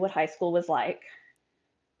exactly what high school was like,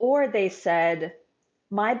 or they said,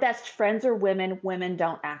 my best friends are women. Women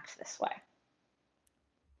don't act this way.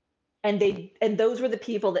 And those were the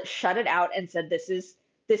people that shut it out and said, this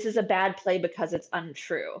is a bad play because it's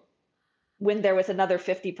untrue. When there was another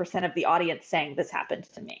 50% of the audience saying, this happened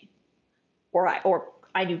to me, or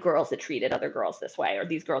I knew girls that treated other girls this way, or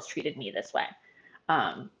these girls treated me this way.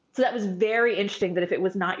 So that was very interesting, that if it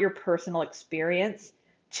was not your personal experience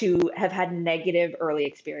to have had negative early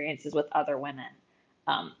experiences with other women,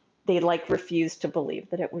 they refused to believe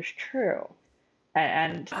that it was true.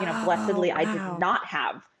 And blessedly, I did not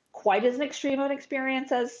have quite as an extreme of an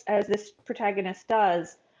experience as this protagonist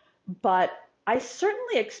does, but I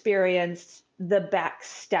certainly experienced the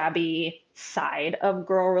backstabby side of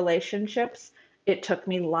girl relationships. It took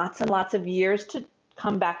me lots and lots of years to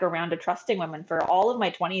come back around to trusting women. For all of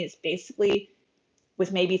my 20s, basically,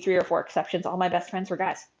 with maybe 3 or 4 exceptions, all my best friends were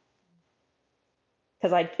guys.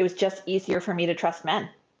 Because it was just easier for me to trust men.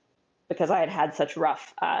 because I had had such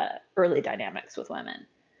rough early dynamics with women.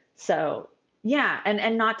 So yeah,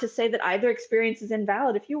 and not to say that either experience is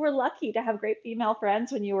invalid. If you were lucky to have great female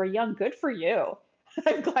friends when you were young, good for you.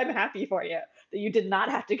 I'm happy for you that you did not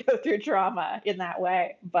have to go through trauma in that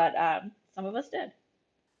way. But some of us did.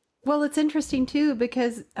 Well, it's interesting too,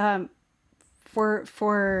 because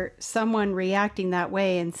for someone reacting that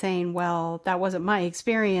way and saying, well, that wasn't my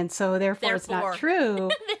experience, so therefore it's not true.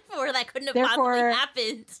 Therefore, that couldn't have possibly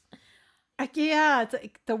happened. Yeah, it's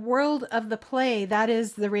like the world of the play. That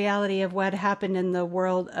is the reality of what happened in the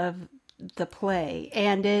world of the play.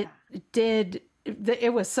 And it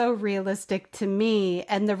was so realistic to me.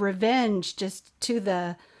 And the revenge just to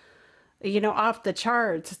the, off the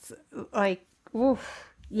charts. It's like, oof,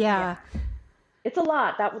 yeah. It's a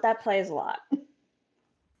lot. That play is a lot.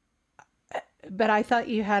 But I thought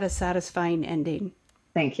you had a satisfying ending.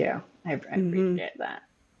 Thank you. I appreciate that.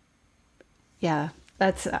 Yeah.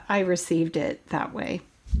 I received it that way.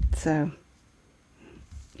 So,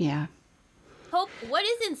 yeah. Hope, what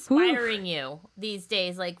is inspiring you these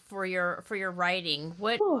days, like for your writing?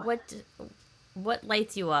 What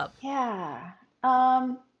lights you up? Yeah.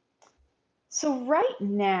 So right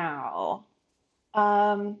now,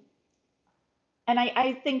 and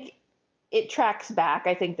I think it tracks back.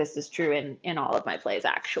 I think this is true in all of my plays,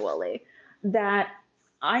 actually, that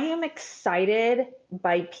I am excited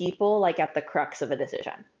by people like at the crux of a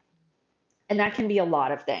decision. And that can be a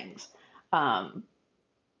lot of things. That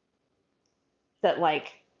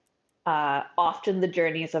often the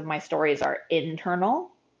journeys of my stories are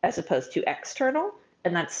internal as opposed to external.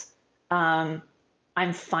 And that's, I'm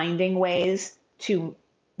finding ways to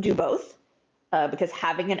do both because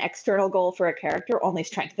having an external goal for a character only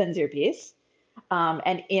strengthens your piece.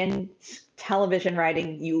 And in television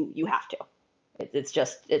writing, you have to. It's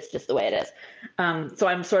just the way it is. So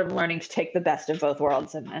I'm sort of learning to take the best of both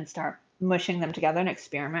worlds and start mushing them together and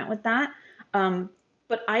experiment with that.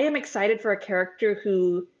 But I am excited for a character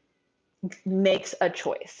who makes a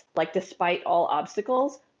choice, like despite all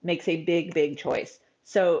obstacles, makes a big choice.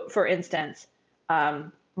 So for instance,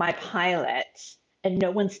 my pilot, and no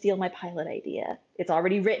one steal my pilot idea. It's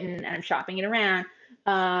already written and I'm shopping it around.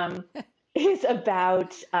 Is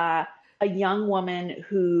about a young woman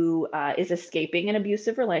who is escaping an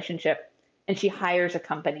abusive relationship, and she hires a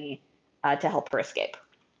company to help her escape.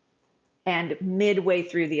 And midway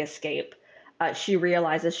through the escape, she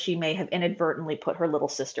realizes she may have inadvertently put her little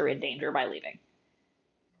sister in danger by leaving.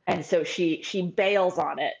 And so she bails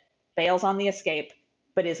on the escape,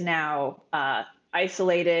 but is now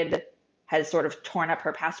isolated, has sort of torn up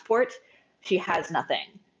her passport. She has nothing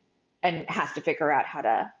and has to figure out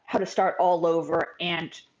how to start all over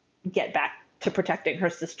and get back to protecting her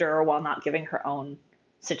sister while not giving her own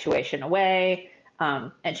situation away.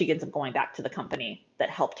 And she ends up going back to the company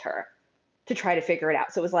that helped her to try to figure it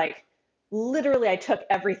out. So it was like, literally, I took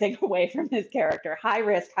everything away from this character. High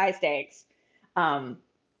risk, high stakes.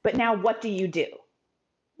 But now what do you do?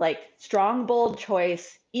 Like, strong, bold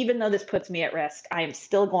choice. Even though this puts me at risk, I am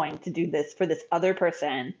still going to do this for this other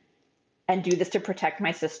person and do this to protect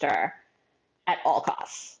my sister at all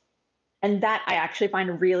costs. And that I actually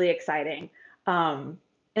find really exciting. In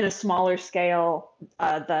a smaller scale,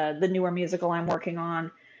 the newer musical I'm working on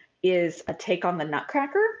is a take on the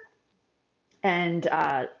Nutcracker. And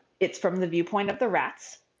it's from the viewpoint of the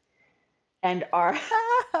rats. And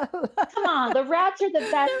come on, the rats are the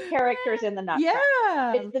best characters in the Nutcracker.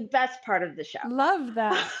 Yeah. It's the best part of the show. Love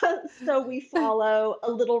that. So we follow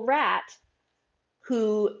a little rat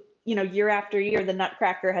who, year after year, the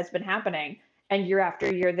Nutcracker has been happening. And year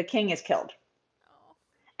after year, the king is killed.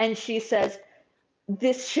 And she says,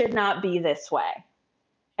 this should not be this way.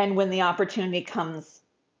 And when the opportunity comes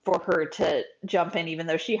for her to jump in, even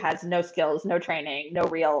though she has no skills, no training, no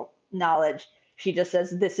real knowledge, she just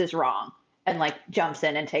says, this is wrong. And jumps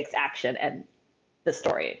in and takes action. And the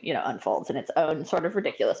story, unfolds in its own sort of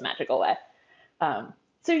ridiculous, magical way.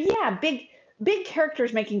 So yeah, big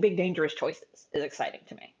characters making big, dangerous choices is exciting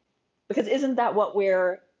to me. Because isn't that what we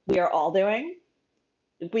are all doing?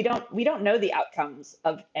 We don't know the outcomes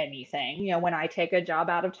of anything. When I take a job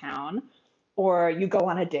out of town, or you go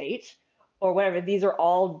on a date, or whatever, these are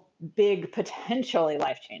all big, potentially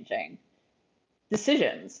life-changing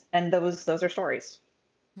decisions, and those are stories.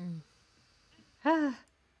 I'm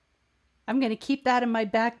going to keep that in my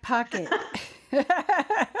back pocket.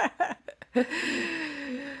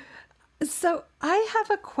 So I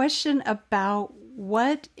have a question about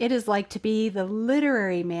what it is like to be the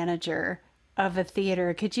literary manager of a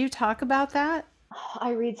theater. Could you talk about that? Oh,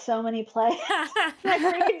 I read so many plays.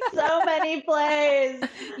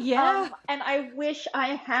 Yeah. And I wish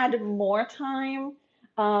I had more time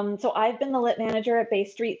So I've been the lit manager at Bay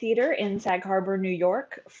Street Theater in Sag Harbor, New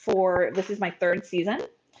York this is my third season.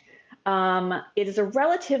 It is a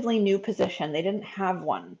relatively new position. They didn't have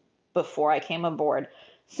one before I came aboard.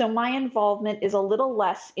 So my involvement is a little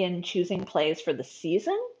less in choosing plays for the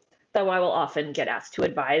season, though I will often get asked to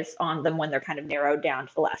advise on them when they're kind of narrowed down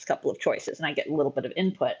to the last couple of choices, and I get a little bit of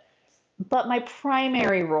input. But my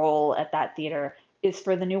primary role at that theater is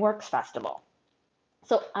for the New Works Festival.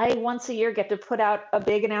 So I once a year get to put out a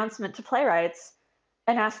big announcement to playwrights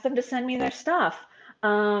and ask them to send me their stuff.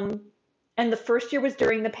 And the first year was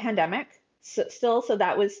during the pandemic so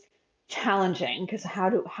that was challenging because how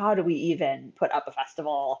do we even put up a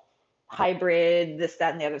festival hybrid, this,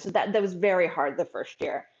 that, and the other. So that was very hard the first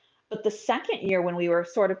year. But the second year, when we were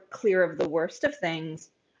sort of clear of the worst of things,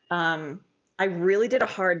 I really did a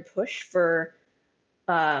hard push for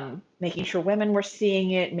making sure women were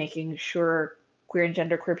seeing it, making sure queer and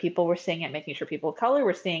genderqueer people were seeing it, making sure people of color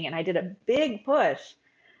were seeing it. And I did a big push.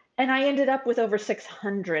 And I ended up with over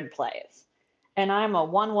 600 plays. And I'm a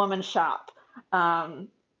one-woman shop.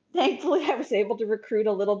 Thankfully, I was able to recruit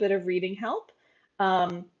a little bit of reading help.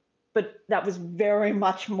 But that was very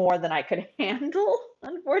much more than I could handle,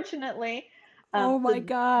 unfortunately. Oh my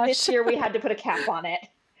gosh. This year we had to put a cap on it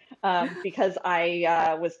because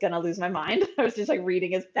I was going to lose my mind. I was just like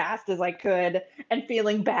reading as fast as I could and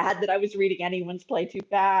feeling bad that I was reading anyone's play too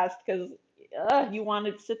fast because you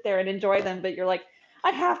wanted to sit there and enjoy them, but you're like,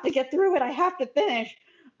 I have to get through it. I have to finish.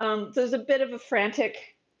 So there's a bit of a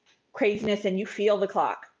frantic craziness, and you feel the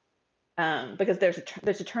clock because there's a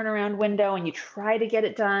turnaround window, and you try to get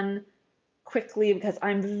it done quickly because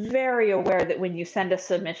I'm very aware that when you send a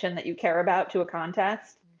submission that you care about to a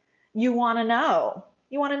contest, you want to know.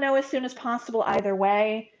 You want to know as soon as possible either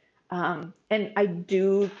way. And I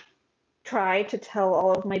do try to tell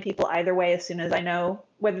all of my people either way as soon as I know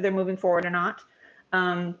whether they're moving forward or not.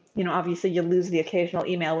 Obviously you lose the occasional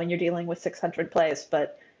email when you're dealing with 600 plays,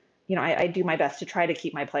 but I do my best to try to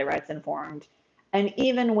keep my playwrights informed. And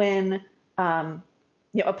even when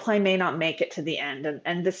a play may not make it to the end,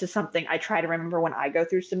 and this is something I try to remember when I go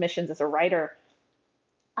through submissions as a writer,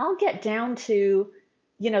 I'll get down to,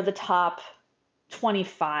 the top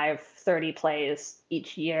 25, 30 plays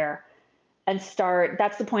each year and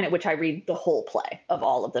that's the point at which I read the whole play of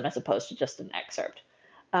all of them as opposed to just an excerpt.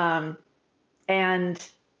 And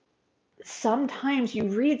sometimes you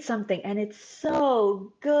read something and it's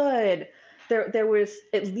so good. There was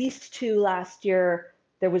at least 2 last year.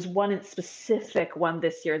 There was one specific one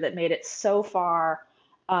this year that made it so far.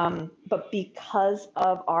 But because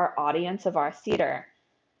of our audience of our theater,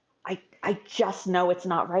 I just know it's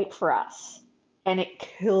not right for us. And it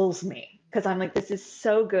kills me because I'm like, this is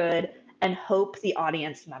so good, and Hope, the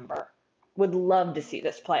audience member, would love to see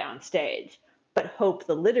this play on stage. But Hope,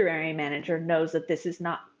 the literary manager, knows that this is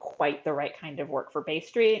not quite the right kind of work for Bay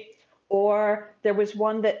Street. Or there was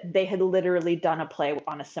one that they had literally done a play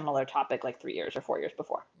on a similar topic like 3 years or 4 years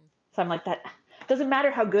before. So I'm like, that doesn't matter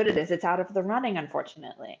how good it is. It's out of the running,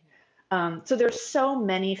 unfortunately. So there's so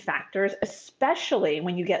many factors, especially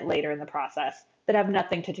when you get later in the process, that have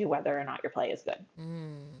nothing to do whether or not your play is good.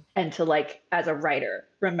 And to as a writer,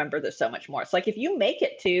 remember there's so much more. It's like if you make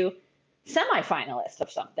it to semifinalist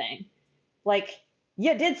of something,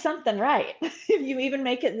 you did something right. If you even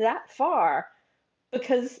make it that far,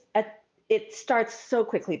 because it starts so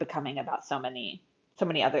quickly becoming about so many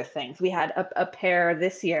other things. We had a pair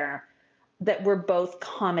this year that were both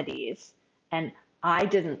comedies, and I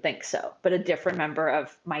didn't think so, but a different member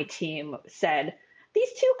of my team said,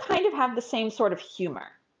 these two kind of have the same sort of humor.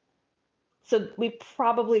 So we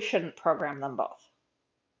probably shouldn't program them both.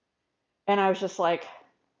 And I was just like,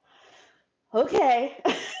 okay.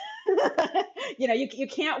 You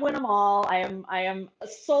can't win them all. I am a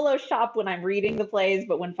solo shop when I'm reading the plays,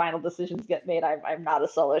 but when final decisions get made, I'm not a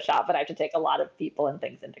solo shop, but I have to take a lot of people and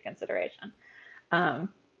things into consideration.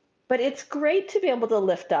 But it's great to be able to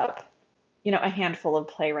lift up, a handful of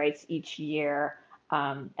playwrights each year.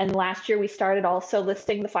 And last year we started also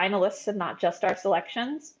listing the finalists and not just our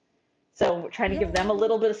selections. So we're trying to give them a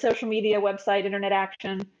little bit of social media, website, internet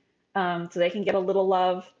action, so they can get a little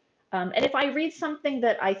love. And if I read something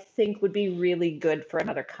that I think would be really good for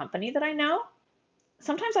another company that I know,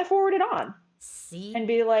 sometimes I forward it on. See? And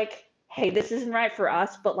be like, hey, this isn't right for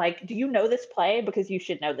us, but do you know this play? Because you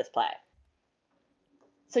should know this play.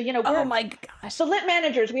 So, oh my gosh. So lit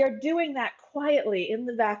managers, we are doing that quietly in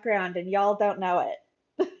the background, and y'all don't know it.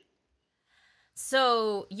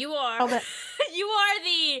 So you are you are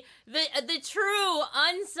the true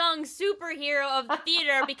unsung superhero of the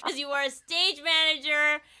theater because you are a stage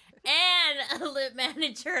manager and a lit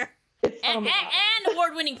manager It's and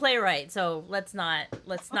award-winning playwright. So let's not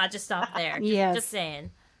just stop there. Yes. Just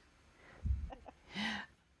saying.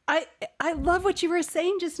 I love what you were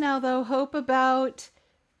saying just now, though, Hope, about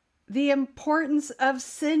the importance of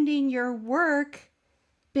sending your work,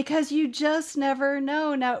 because you just never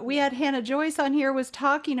know. Now, we had Hannah Joyce on here was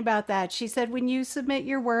talking about that. She said when you submit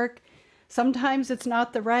your work, sometimes it's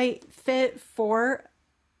not the right fit for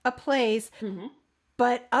a place,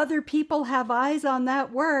 but other people have eyes on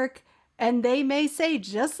that work, and they may say,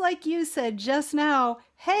 just like you said just now,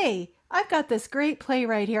 hey, I've got this great play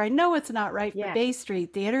right here. I know it's not right for Bay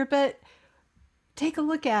Street Theater, but take a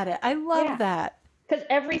look at it. I love that. Because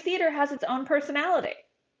every theater has its own personality.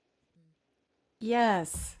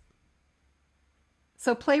 Yes.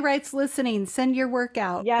 So playwrights listening, send your work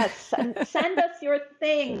out. Yes, and send us your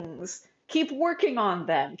things. Keep working on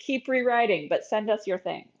them. Keep rewriting, but send us your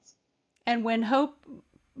things. And when Hope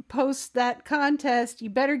posts that contest, you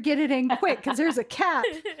better get it in quick, because there's a cap.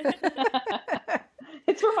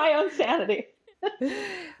 It's for my own sanity.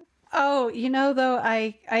 Oh, though,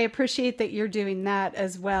 I appreciate that you're doing that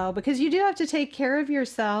as well, because you do have to take care of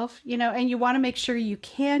yourself, and you want to make sure you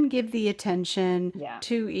can give the attention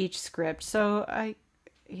to each script. So I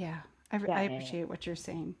appreciate what you're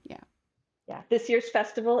saying. Yeah. This year's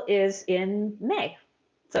festival is in May,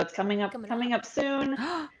 so it's coming up soon.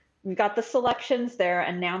 We've got the selections. They're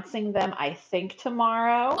announcing them, I think,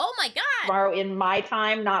 tomorrow. Oh my God! Tomorrow in my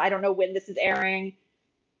time. I don't know when this is airing,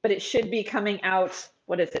 but it should be coming out.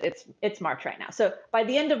 What is it? It's March right now. So by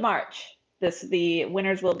the end of March, the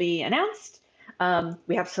winners will be announced.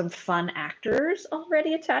 We have some fun actors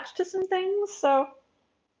already attached to some things. So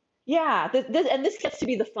yeah, this gets to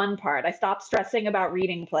be the fun part. I stop stressing about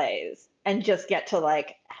reading plays and just get to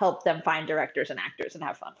help them find directors and actors and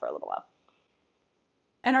have fun for a little while.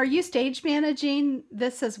 And are you stage managing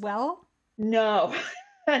this as well? No,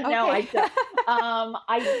 no, I don't.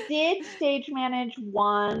 I did stage manage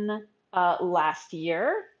one last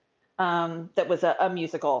year. That was a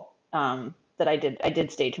musical that I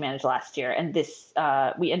did stage manage last year, and this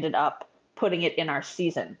we ended up putting it in our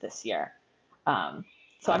season this year.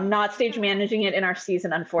 So I'm not stage managing it in our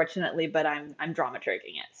season, unfortunately, but I'm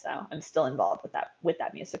dramaturging it, so I'm still involved with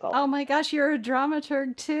that musical. Oh my gosh, you're a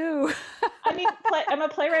dramaturg too. I mean, I'm a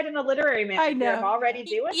playwright and a literary manager. I know. I'm already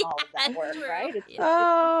doing all of that work, right?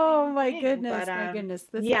 My goodness, my goodness.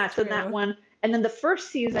 This is so true. that one, and then the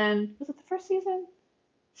first season, was it the first season?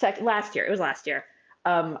 Last year. It was last year.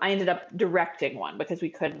 I ended up directing one because we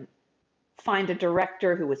couldn't find a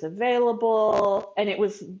director who was available, and it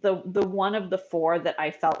was the one of the four that I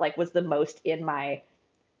felt like was the most in my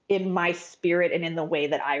spirit and in the way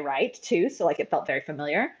that I write too. So it felt very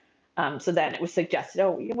familiar. So then it was suggested,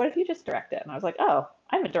 oh, what if you just direct it? And I was like, oh,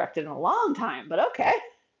 I haven't directed in a long time, but okay.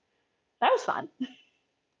 That was fun.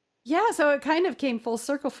 Yeah, so it kind of came full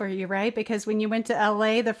circle for you, right? Because when you went to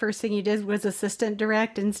LA, the first thing you did was assistant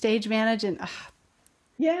direct and stage manage, and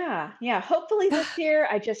yeah. Hopefully this year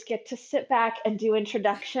I just get to sit back and do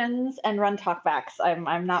introductions and run talkbacks.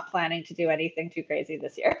 I'm not planning to do anything too crazy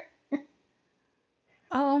this year.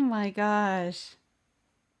 Oh my gosh.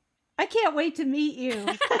 I can't wait to meet you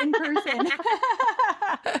in person.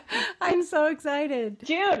 I'm so excited.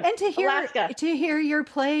 June, and Alaska. To hear your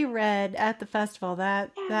play read at the festival.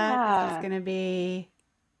 That is going to be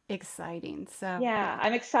exciting. So yeah,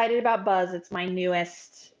 I'm excited about Buzz. It's my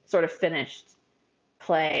newest sort of finished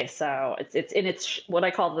play, so it's in its what I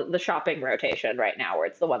call the shopping rotation right now, where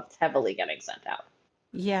it's the one that's heavily getting sent out.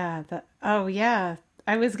 Yeah.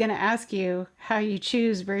 I was going to ask you how you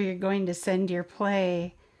choose where you're going to send your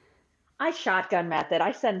play. I shotgun method.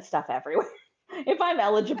 I send stuff everywhere. If I'm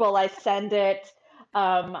eligible, I send it.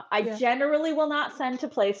 I generally will not send to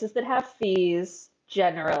places that have fees.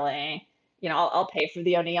 Generally, I'll pay for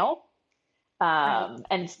the O'Neill. Right.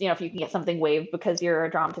 And if you can get something waived because you're a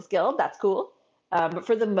dramatist guild, that's cool. But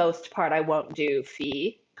for the most part, I won't do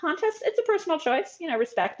fee contests. It's a personal choice.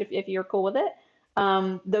 Respect if you're cool with it.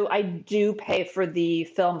 Though I do pay for the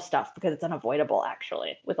film stuff because it's unavoidable,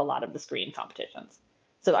 actually, with a lot of the screen competitions.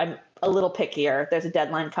 So I'm a little pickier. There's a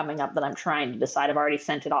deadline coming up that I'm trying to decide. I've already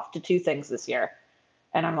sent it off to 2 things this year.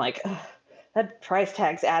 And I'm like, that price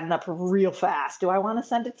tag's adding up real fast. Do I want to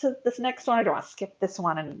send it to this next one, or do I want to skip this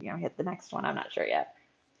one and hit the next one? I'm not sure yet.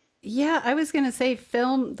 Yeah, I was going to say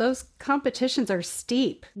those competitions are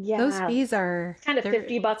steep. Yeah. Those fees are... It's kind of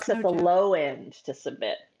 $50 at the low end to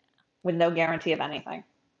submit with no guarantee of anything.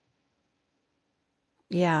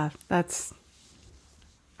 Yeah,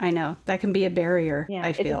 I know. That can be a barrier,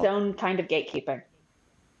 I feel. It's its own kind of gatekeeping.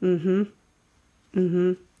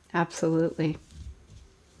 Absolutely.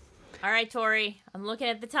 All right, Tori. I'm looking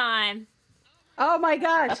at the time. Oh my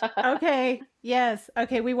gosh. Okay. Yes.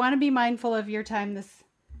 Okay. We want to be mindful of your time.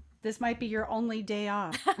 This might be your only day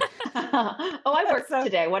off. Oh, I worked So-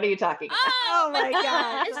 today. What are you talking about? Oh my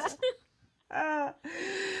gosh.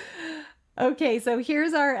 Okay, so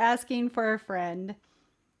here's our asking for a friend.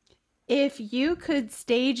 If you could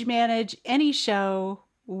stage manage any show,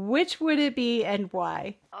 which would it be and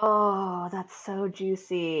why? Oh, that's so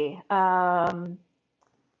juicy. Right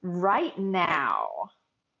now,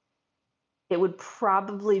 it would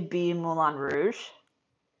probably be Moulin Rouge.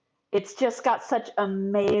 It's just got such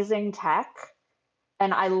amazing tech,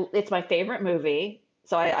 and it's my favorite movie,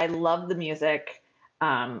 so I love the music.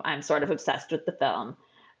 I'm sort of obsessed with the film.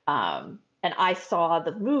 And I saw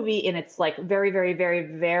the movie in its like very, very, very,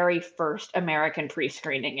 very first American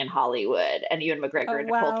pre-screening in Hollywood, and Ewan McGregor Oh, and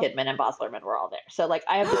Nicole wow. Kidman and Baz Luhrmann were all there. So like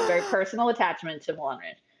I have this very personal attachment to Moulin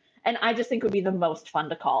Rouge, and I just think it would be the most fun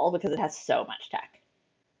to call because it has so much tech.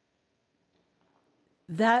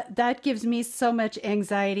 That gives me so much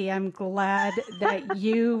anxiety. I'm glad that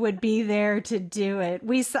you would be there to do it.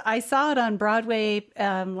 I saw it on Broadway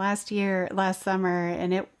last summer,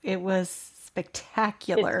 and it was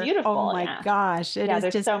spectacular. It's beautiful. Oh my yeah. gosh, it Yeah, is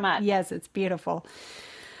there's just so much. yes, it's beautiful.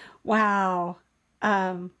 Wow.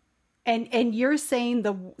 And you're saying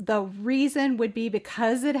the reason would be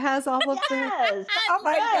because it has all of the. Yes. Oh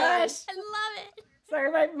my Yes. gosh! I love it.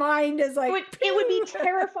 Sorry, my mind is like. It would be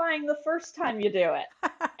terrifying the first time you do it.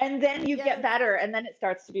 And then you Yes. get better, and then it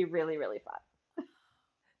starts to be really, really fun.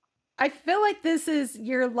 I feel like this is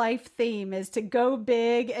your life theme, is to go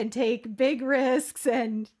big and take big risks.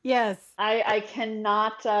 And yes. I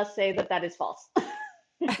cannot say that is false.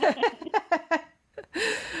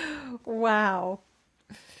 Wow.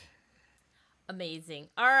 Amazing.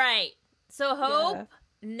 All right. So Hope,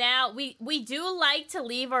 now we do like to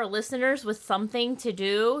leave our listeners with something to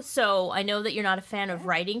do. So I know that you're not a fan of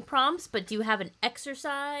writing prompts, but do you have an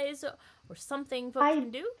exercise or something folks can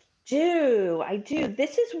do? I do.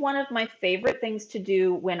 This is one of my favorite things to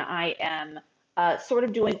do when I am sort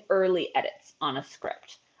of doing early edits on a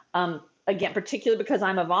script. Again, particularly because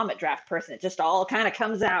I'm a vomit draft person, it just all kind of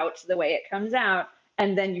comes out the way it comes out,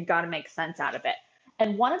 and then you've got to make sense out of it.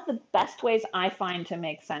 And one of the best ways I find to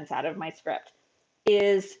make sense out of my script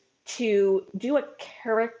is to do a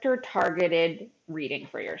character targeted reading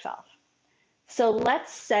for yourself. So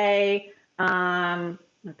let's say, I'm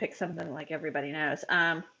gonna pick something like everybody knows.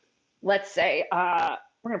 Let's say we're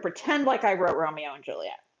gonna pretend like I wrote Romeo and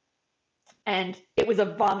Juliet, and it was a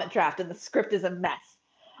vomit draft, and the script is a mess.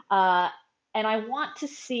 And I want to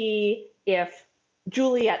see if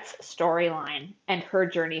Juliet's storyline and her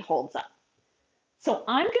journey holds up. So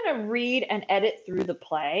I'm going to read and edit through the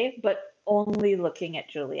play, but only looking at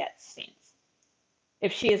Juliet's scenes.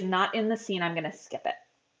 If she is not in the scene, I'm going to skip it.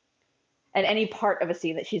 And any part of a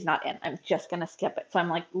scene that she's not in, I'm just going to skip it. So I'm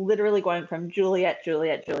like literally going from Juliet,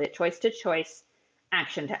 choice to choice,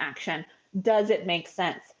 action to action. Does it make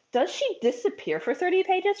sense? Does she disappear for 30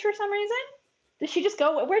 pages for some reason? Does she just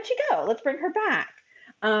go, where'd she go? Let's bring her back.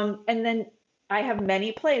 And then I have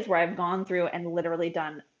many plays where I've gone through and literally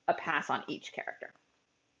done a pass on each character.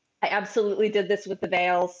 I absolutely did this with the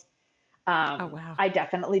Veils. Oh, wow. I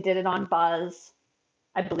definitely did it on Buzz.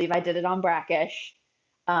 I believe I did it on Brackish.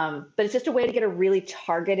 But it's just a way to get a really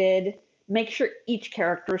targeted, make sure each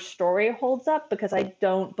character's story holds up, because I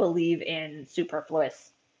don't believe in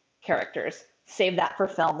superfluous characters. Save that for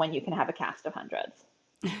film when you can have a cast of hundreds.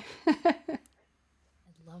 I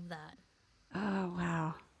love that. Oh,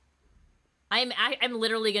 wow. I'm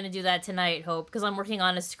literally gonna do that tonight, Hope, because I'm working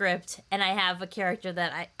on a script and I have a character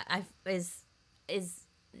that I is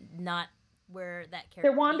not where that character.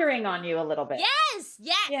 They're wandering on you a little bit. Yes,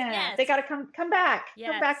 Yeah, they got to come back.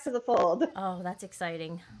 Yes. Come back to the fold. Oh, that's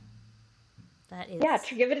exciting. That is. Yeah,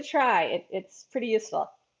 give it a try. It's pretty useful.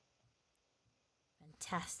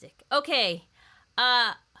 Fantastic. Okay,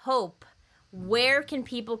 Hope, where can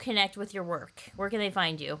people connect with your work? Where can they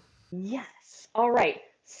find you? Yes. All right.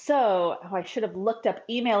 So I should have looked up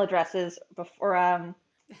email addresses before,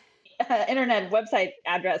 internet website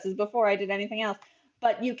addresses before I did anything else.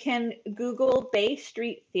 But you can Google Bay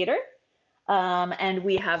Street Theater. And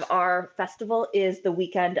we have our festival is the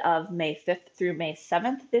weekend of May 5th through May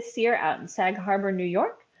 7th this year out in Sag Harbor, New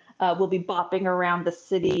York. We'll be bopping around the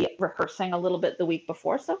city, rehearsing a little bit the week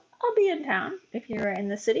before. So I'll be in town if you're in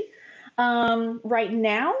the city. Right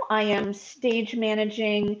now, I am stage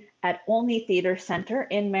managing at Olney Theater Center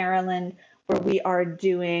in Maryland, where we are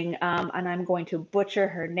doing, and I'm going to butcher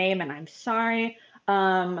her name, and I'm sorry,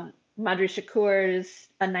 Madhuri Shakur's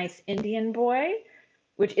A Nice Indian Boy,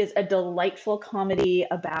 which is a delightful comedy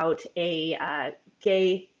about a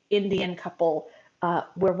gay Indian couple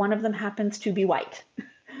where one of them happens to be white.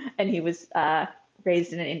 And he was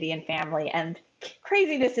raised in an Indian family, and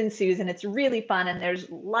craziness ensues, and it's really fun, and there's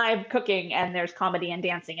live cooking, and there's comedy and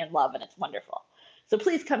dancing and love, and it's wonderful. So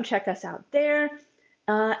please come check us out there.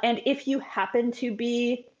 And if you happen to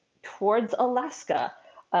be towards Alaska,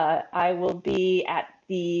 I will be at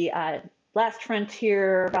the Last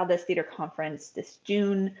Frontier Valdez Theater Conference this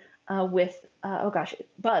June with,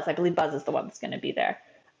 Buzz. I believe Buzz is the one that's going to be there.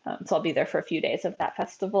 So I'll be there for a few days of that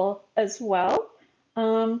festival as well.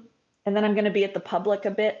 And then I'm going to be at the Public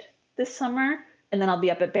a bit this summer. And then I'll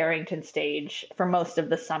be up at Barrington Stage for most of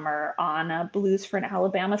the summer on Blues for an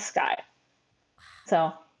Alabama Sky.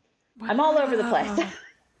 So I'm all over the place.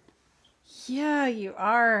 Yeah, you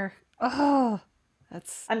are. Oh,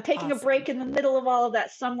 that's I'm taking awesome. a break in the middle of all of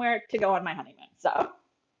that somewhere to go on my honeymoon. So.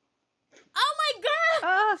 Oh my God!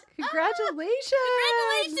 Oh, congratulations!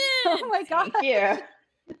 Congratulations! Oh my God! Thank you.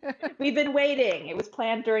 We've been waiting. It was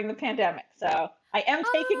planned during the pandemic, so I am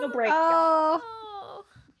taking a break. Oh,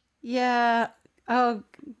 yeah. Oh,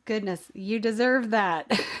 goodness. You deserve that.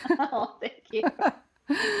 Oh, thank you.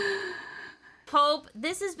 Hope,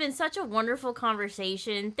 this has been such a wonderful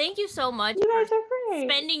conversation. Thank you so much You guys are great.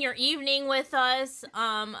 spending your evening with us.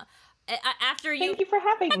 Thank you for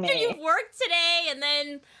having me. After you've worked today, and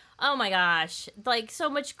then, oh my gosh, like so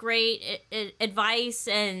much great advice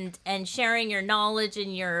and sharing your knowledge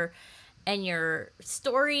and your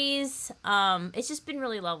stories. It's just been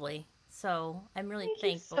really lovely. So I'm really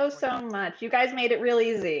thankful. Thank you so much. You guys made it real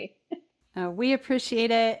easy. We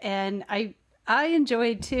appreciate it, and I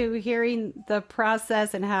enjoyed too hearing the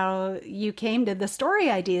process and how you came to the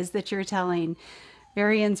story ideas that you're telling.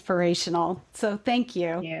 Very inspirational. So thank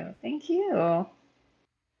you. Thank you.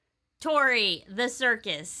 Tori, the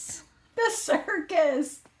circus. The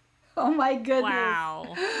circus. Oh my goodness.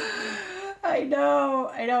 Wow. I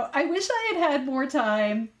know. I wish I had more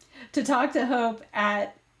time to talk to Hope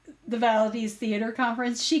at the Valdez Theater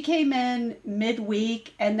Conference. She came in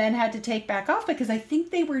midweek and then had to take back off because I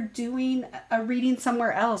think they were doing a reading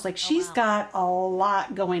somewhere else. Like she's got a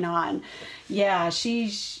lot going on. Yeah,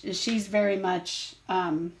 she's very much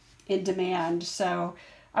in demand. So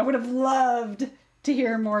I would have loved to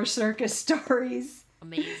hear more circus stories.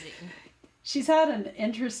 Amazing. She's had an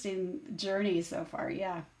interesting journey so far.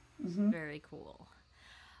 Yeah. Mm-hmm. Very cool.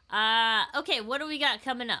 Okay, what do we got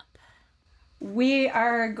coming up? We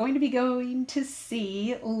are going to be going to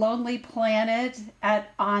see Lonely Planet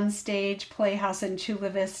at Onstage Playhouse in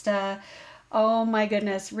Chula Vista. Oh my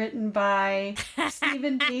goodness, written by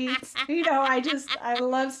Stephen Dietz. I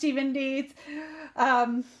love Stephen Dietz.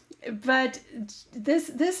 But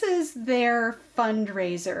this is their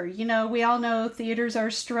fundraiser. We all know theaters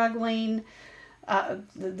are struggling.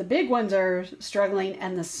 The big ones are struggling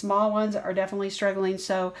and the small ones are definitely struggling.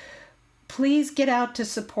 So please get out to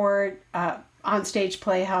support Onstage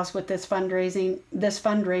Playhouse with this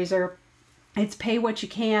fundraiser. It's pay what you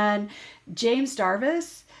can. James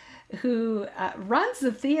Darvis, who runs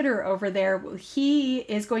the theater over there, he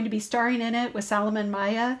is going to be starring in it with Salomon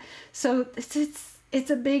Maya. So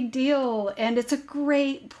it's a big deal, and it's a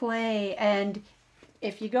great play. And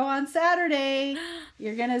if you go on Saturday,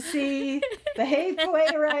 you're gonna see the Hay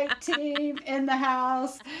Playwright team in the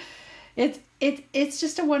house. It's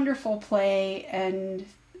just a wonderful play, and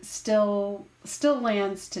still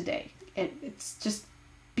lands today. It's just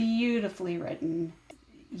beautifully written.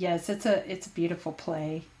 Yes, it's a beautiful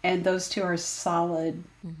play, and those two are solid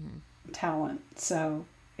talent. So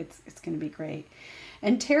it's going to be great.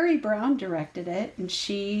 And Terry Brown directed it, and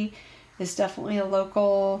she is definitely a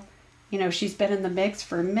local. She's been in the mix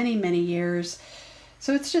for many, many years.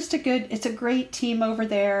 So it's just it's a great team over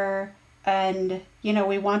there. And,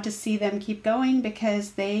 we want to see them keep going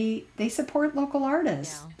because they support local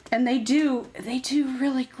artists. Yeah. And they do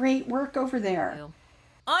really great work over there.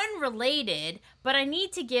 Unrelated, but I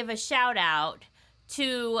need to give a shout out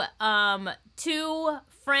to two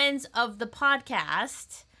friends of the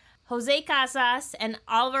podcast, Jose Casas and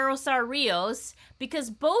Alvaro Sarrios, because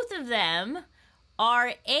both of them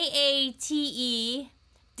are AATE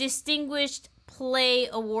Distinguished Play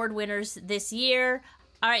Award winners this year.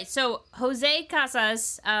 All right, so Jose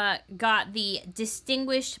Casas got the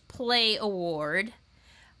Distinguished Play Award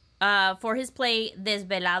for his play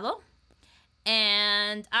Desvelado.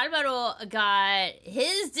 And Alvaro got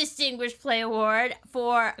his Distinguished Play Award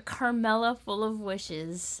for Carmela Full of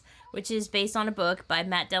Wishes, which is based on a book by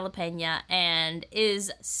Matt Della Pena and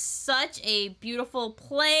is such a beautiful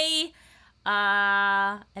play.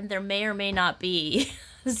 And there may or may not be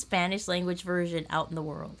a Spanish language version out in the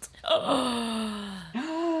world.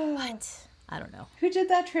 What? I don't know. Who did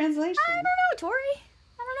that translation? I don't know, Tori.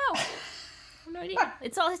 I don't know. No idea.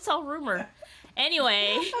 It's all rumor.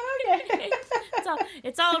 Anyway, Okay.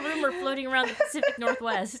 it's all a rumor floating around the Pacific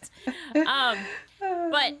Northwest.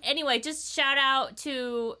 But anyway, just shout out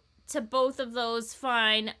to both of those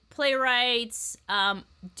fine playwrights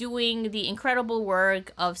doing the incredible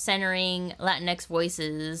work of centering Latinx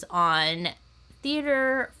voices on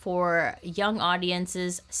theater for young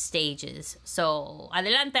audiences stages. So,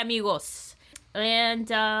 adelante, amigos. And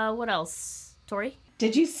what else, Tori?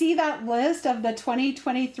 Did you see that list of the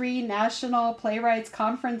 2023 National Playwrights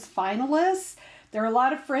Conference finalists? There are a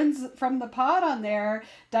lot of friends from the pod on there.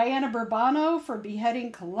 Diana Burbano for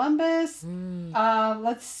Beheading Columbus.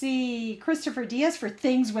 Let's see. Christopher Diaz for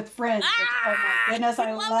Things with Friends. Which, oh my goodness,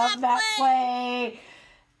 I love that play.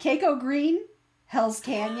 Keiko Green, Hell's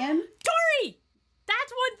Canyon. Tori!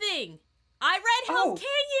 That's one thing. I read Hell's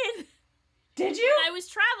Canyon. Did you? When I was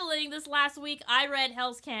traveling this last week, I read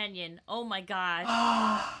Hell's Canyon. Oh my gosh.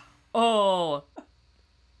 Oh.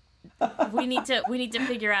 We need to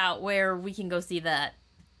figure out where we can go see that.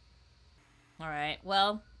 All right.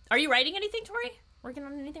 Well, are you writing anything, Tori? Working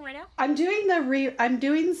on anything right now? I'm doing I'm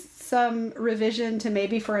doing some revision to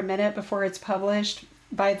Maybe for a Minute before it's published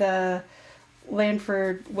by the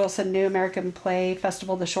Lanford Wilson New American Play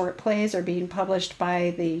Festival. The short plays are being published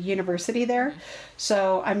by the university there.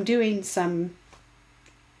 So I'm doing some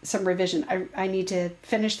revision. I need to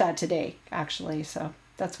finish that today, actually. So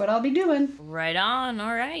that's what I'll be doing. Right on.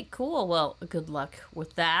 All right. Cool. Well, good luck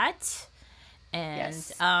with that. And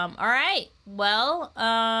yes. All right. Well,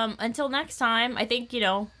 until next time, I think,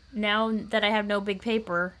 now that I have no big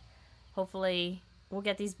paper, hopefully we'll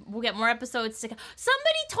get more episodes to come.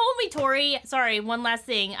 Somebody told me, Tori, sorry, one last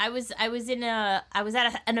thing. I was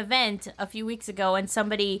at an event a few weeks ago, and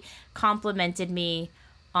somebody complimented me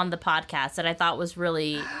on the podcast that I thought was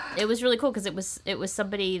really cool, because it was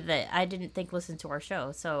somebody that I didn't think listened to our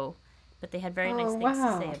show. So, but they had very nice things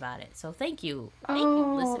to say about it. So thank you,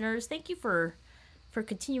 listeners. Thank you for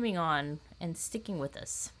continuing on and sticking with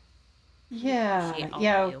us. Yeah.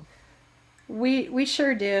 We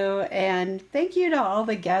sure do. And thank you to all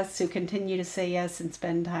the guests who continue to say yes and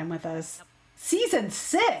spend time with us. Yep. Season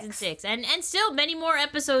 6. And still many more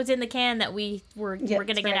episodes in the can that we're going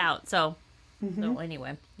to get out. So, so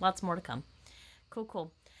anyway, lots more to come.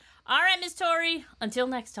 Cool. All right, Miss Tori, until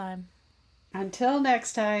next time.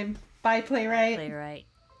 Bye, Playwright.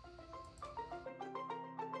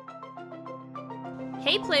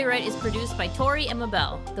 Hey Playwright is produced by Tori and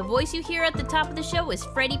Mabelle. The voice you hear at the top of the show is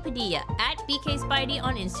Freddie Padilla at BK Spidey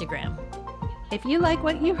on Instagram. If you like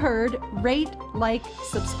what you heard, rate, like,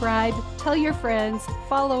 subscribe, tell your friends,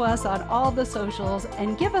 follow us on all the socials,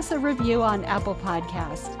 and give us a review on Apple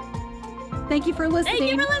Podcast. Thank you for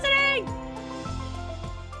listening.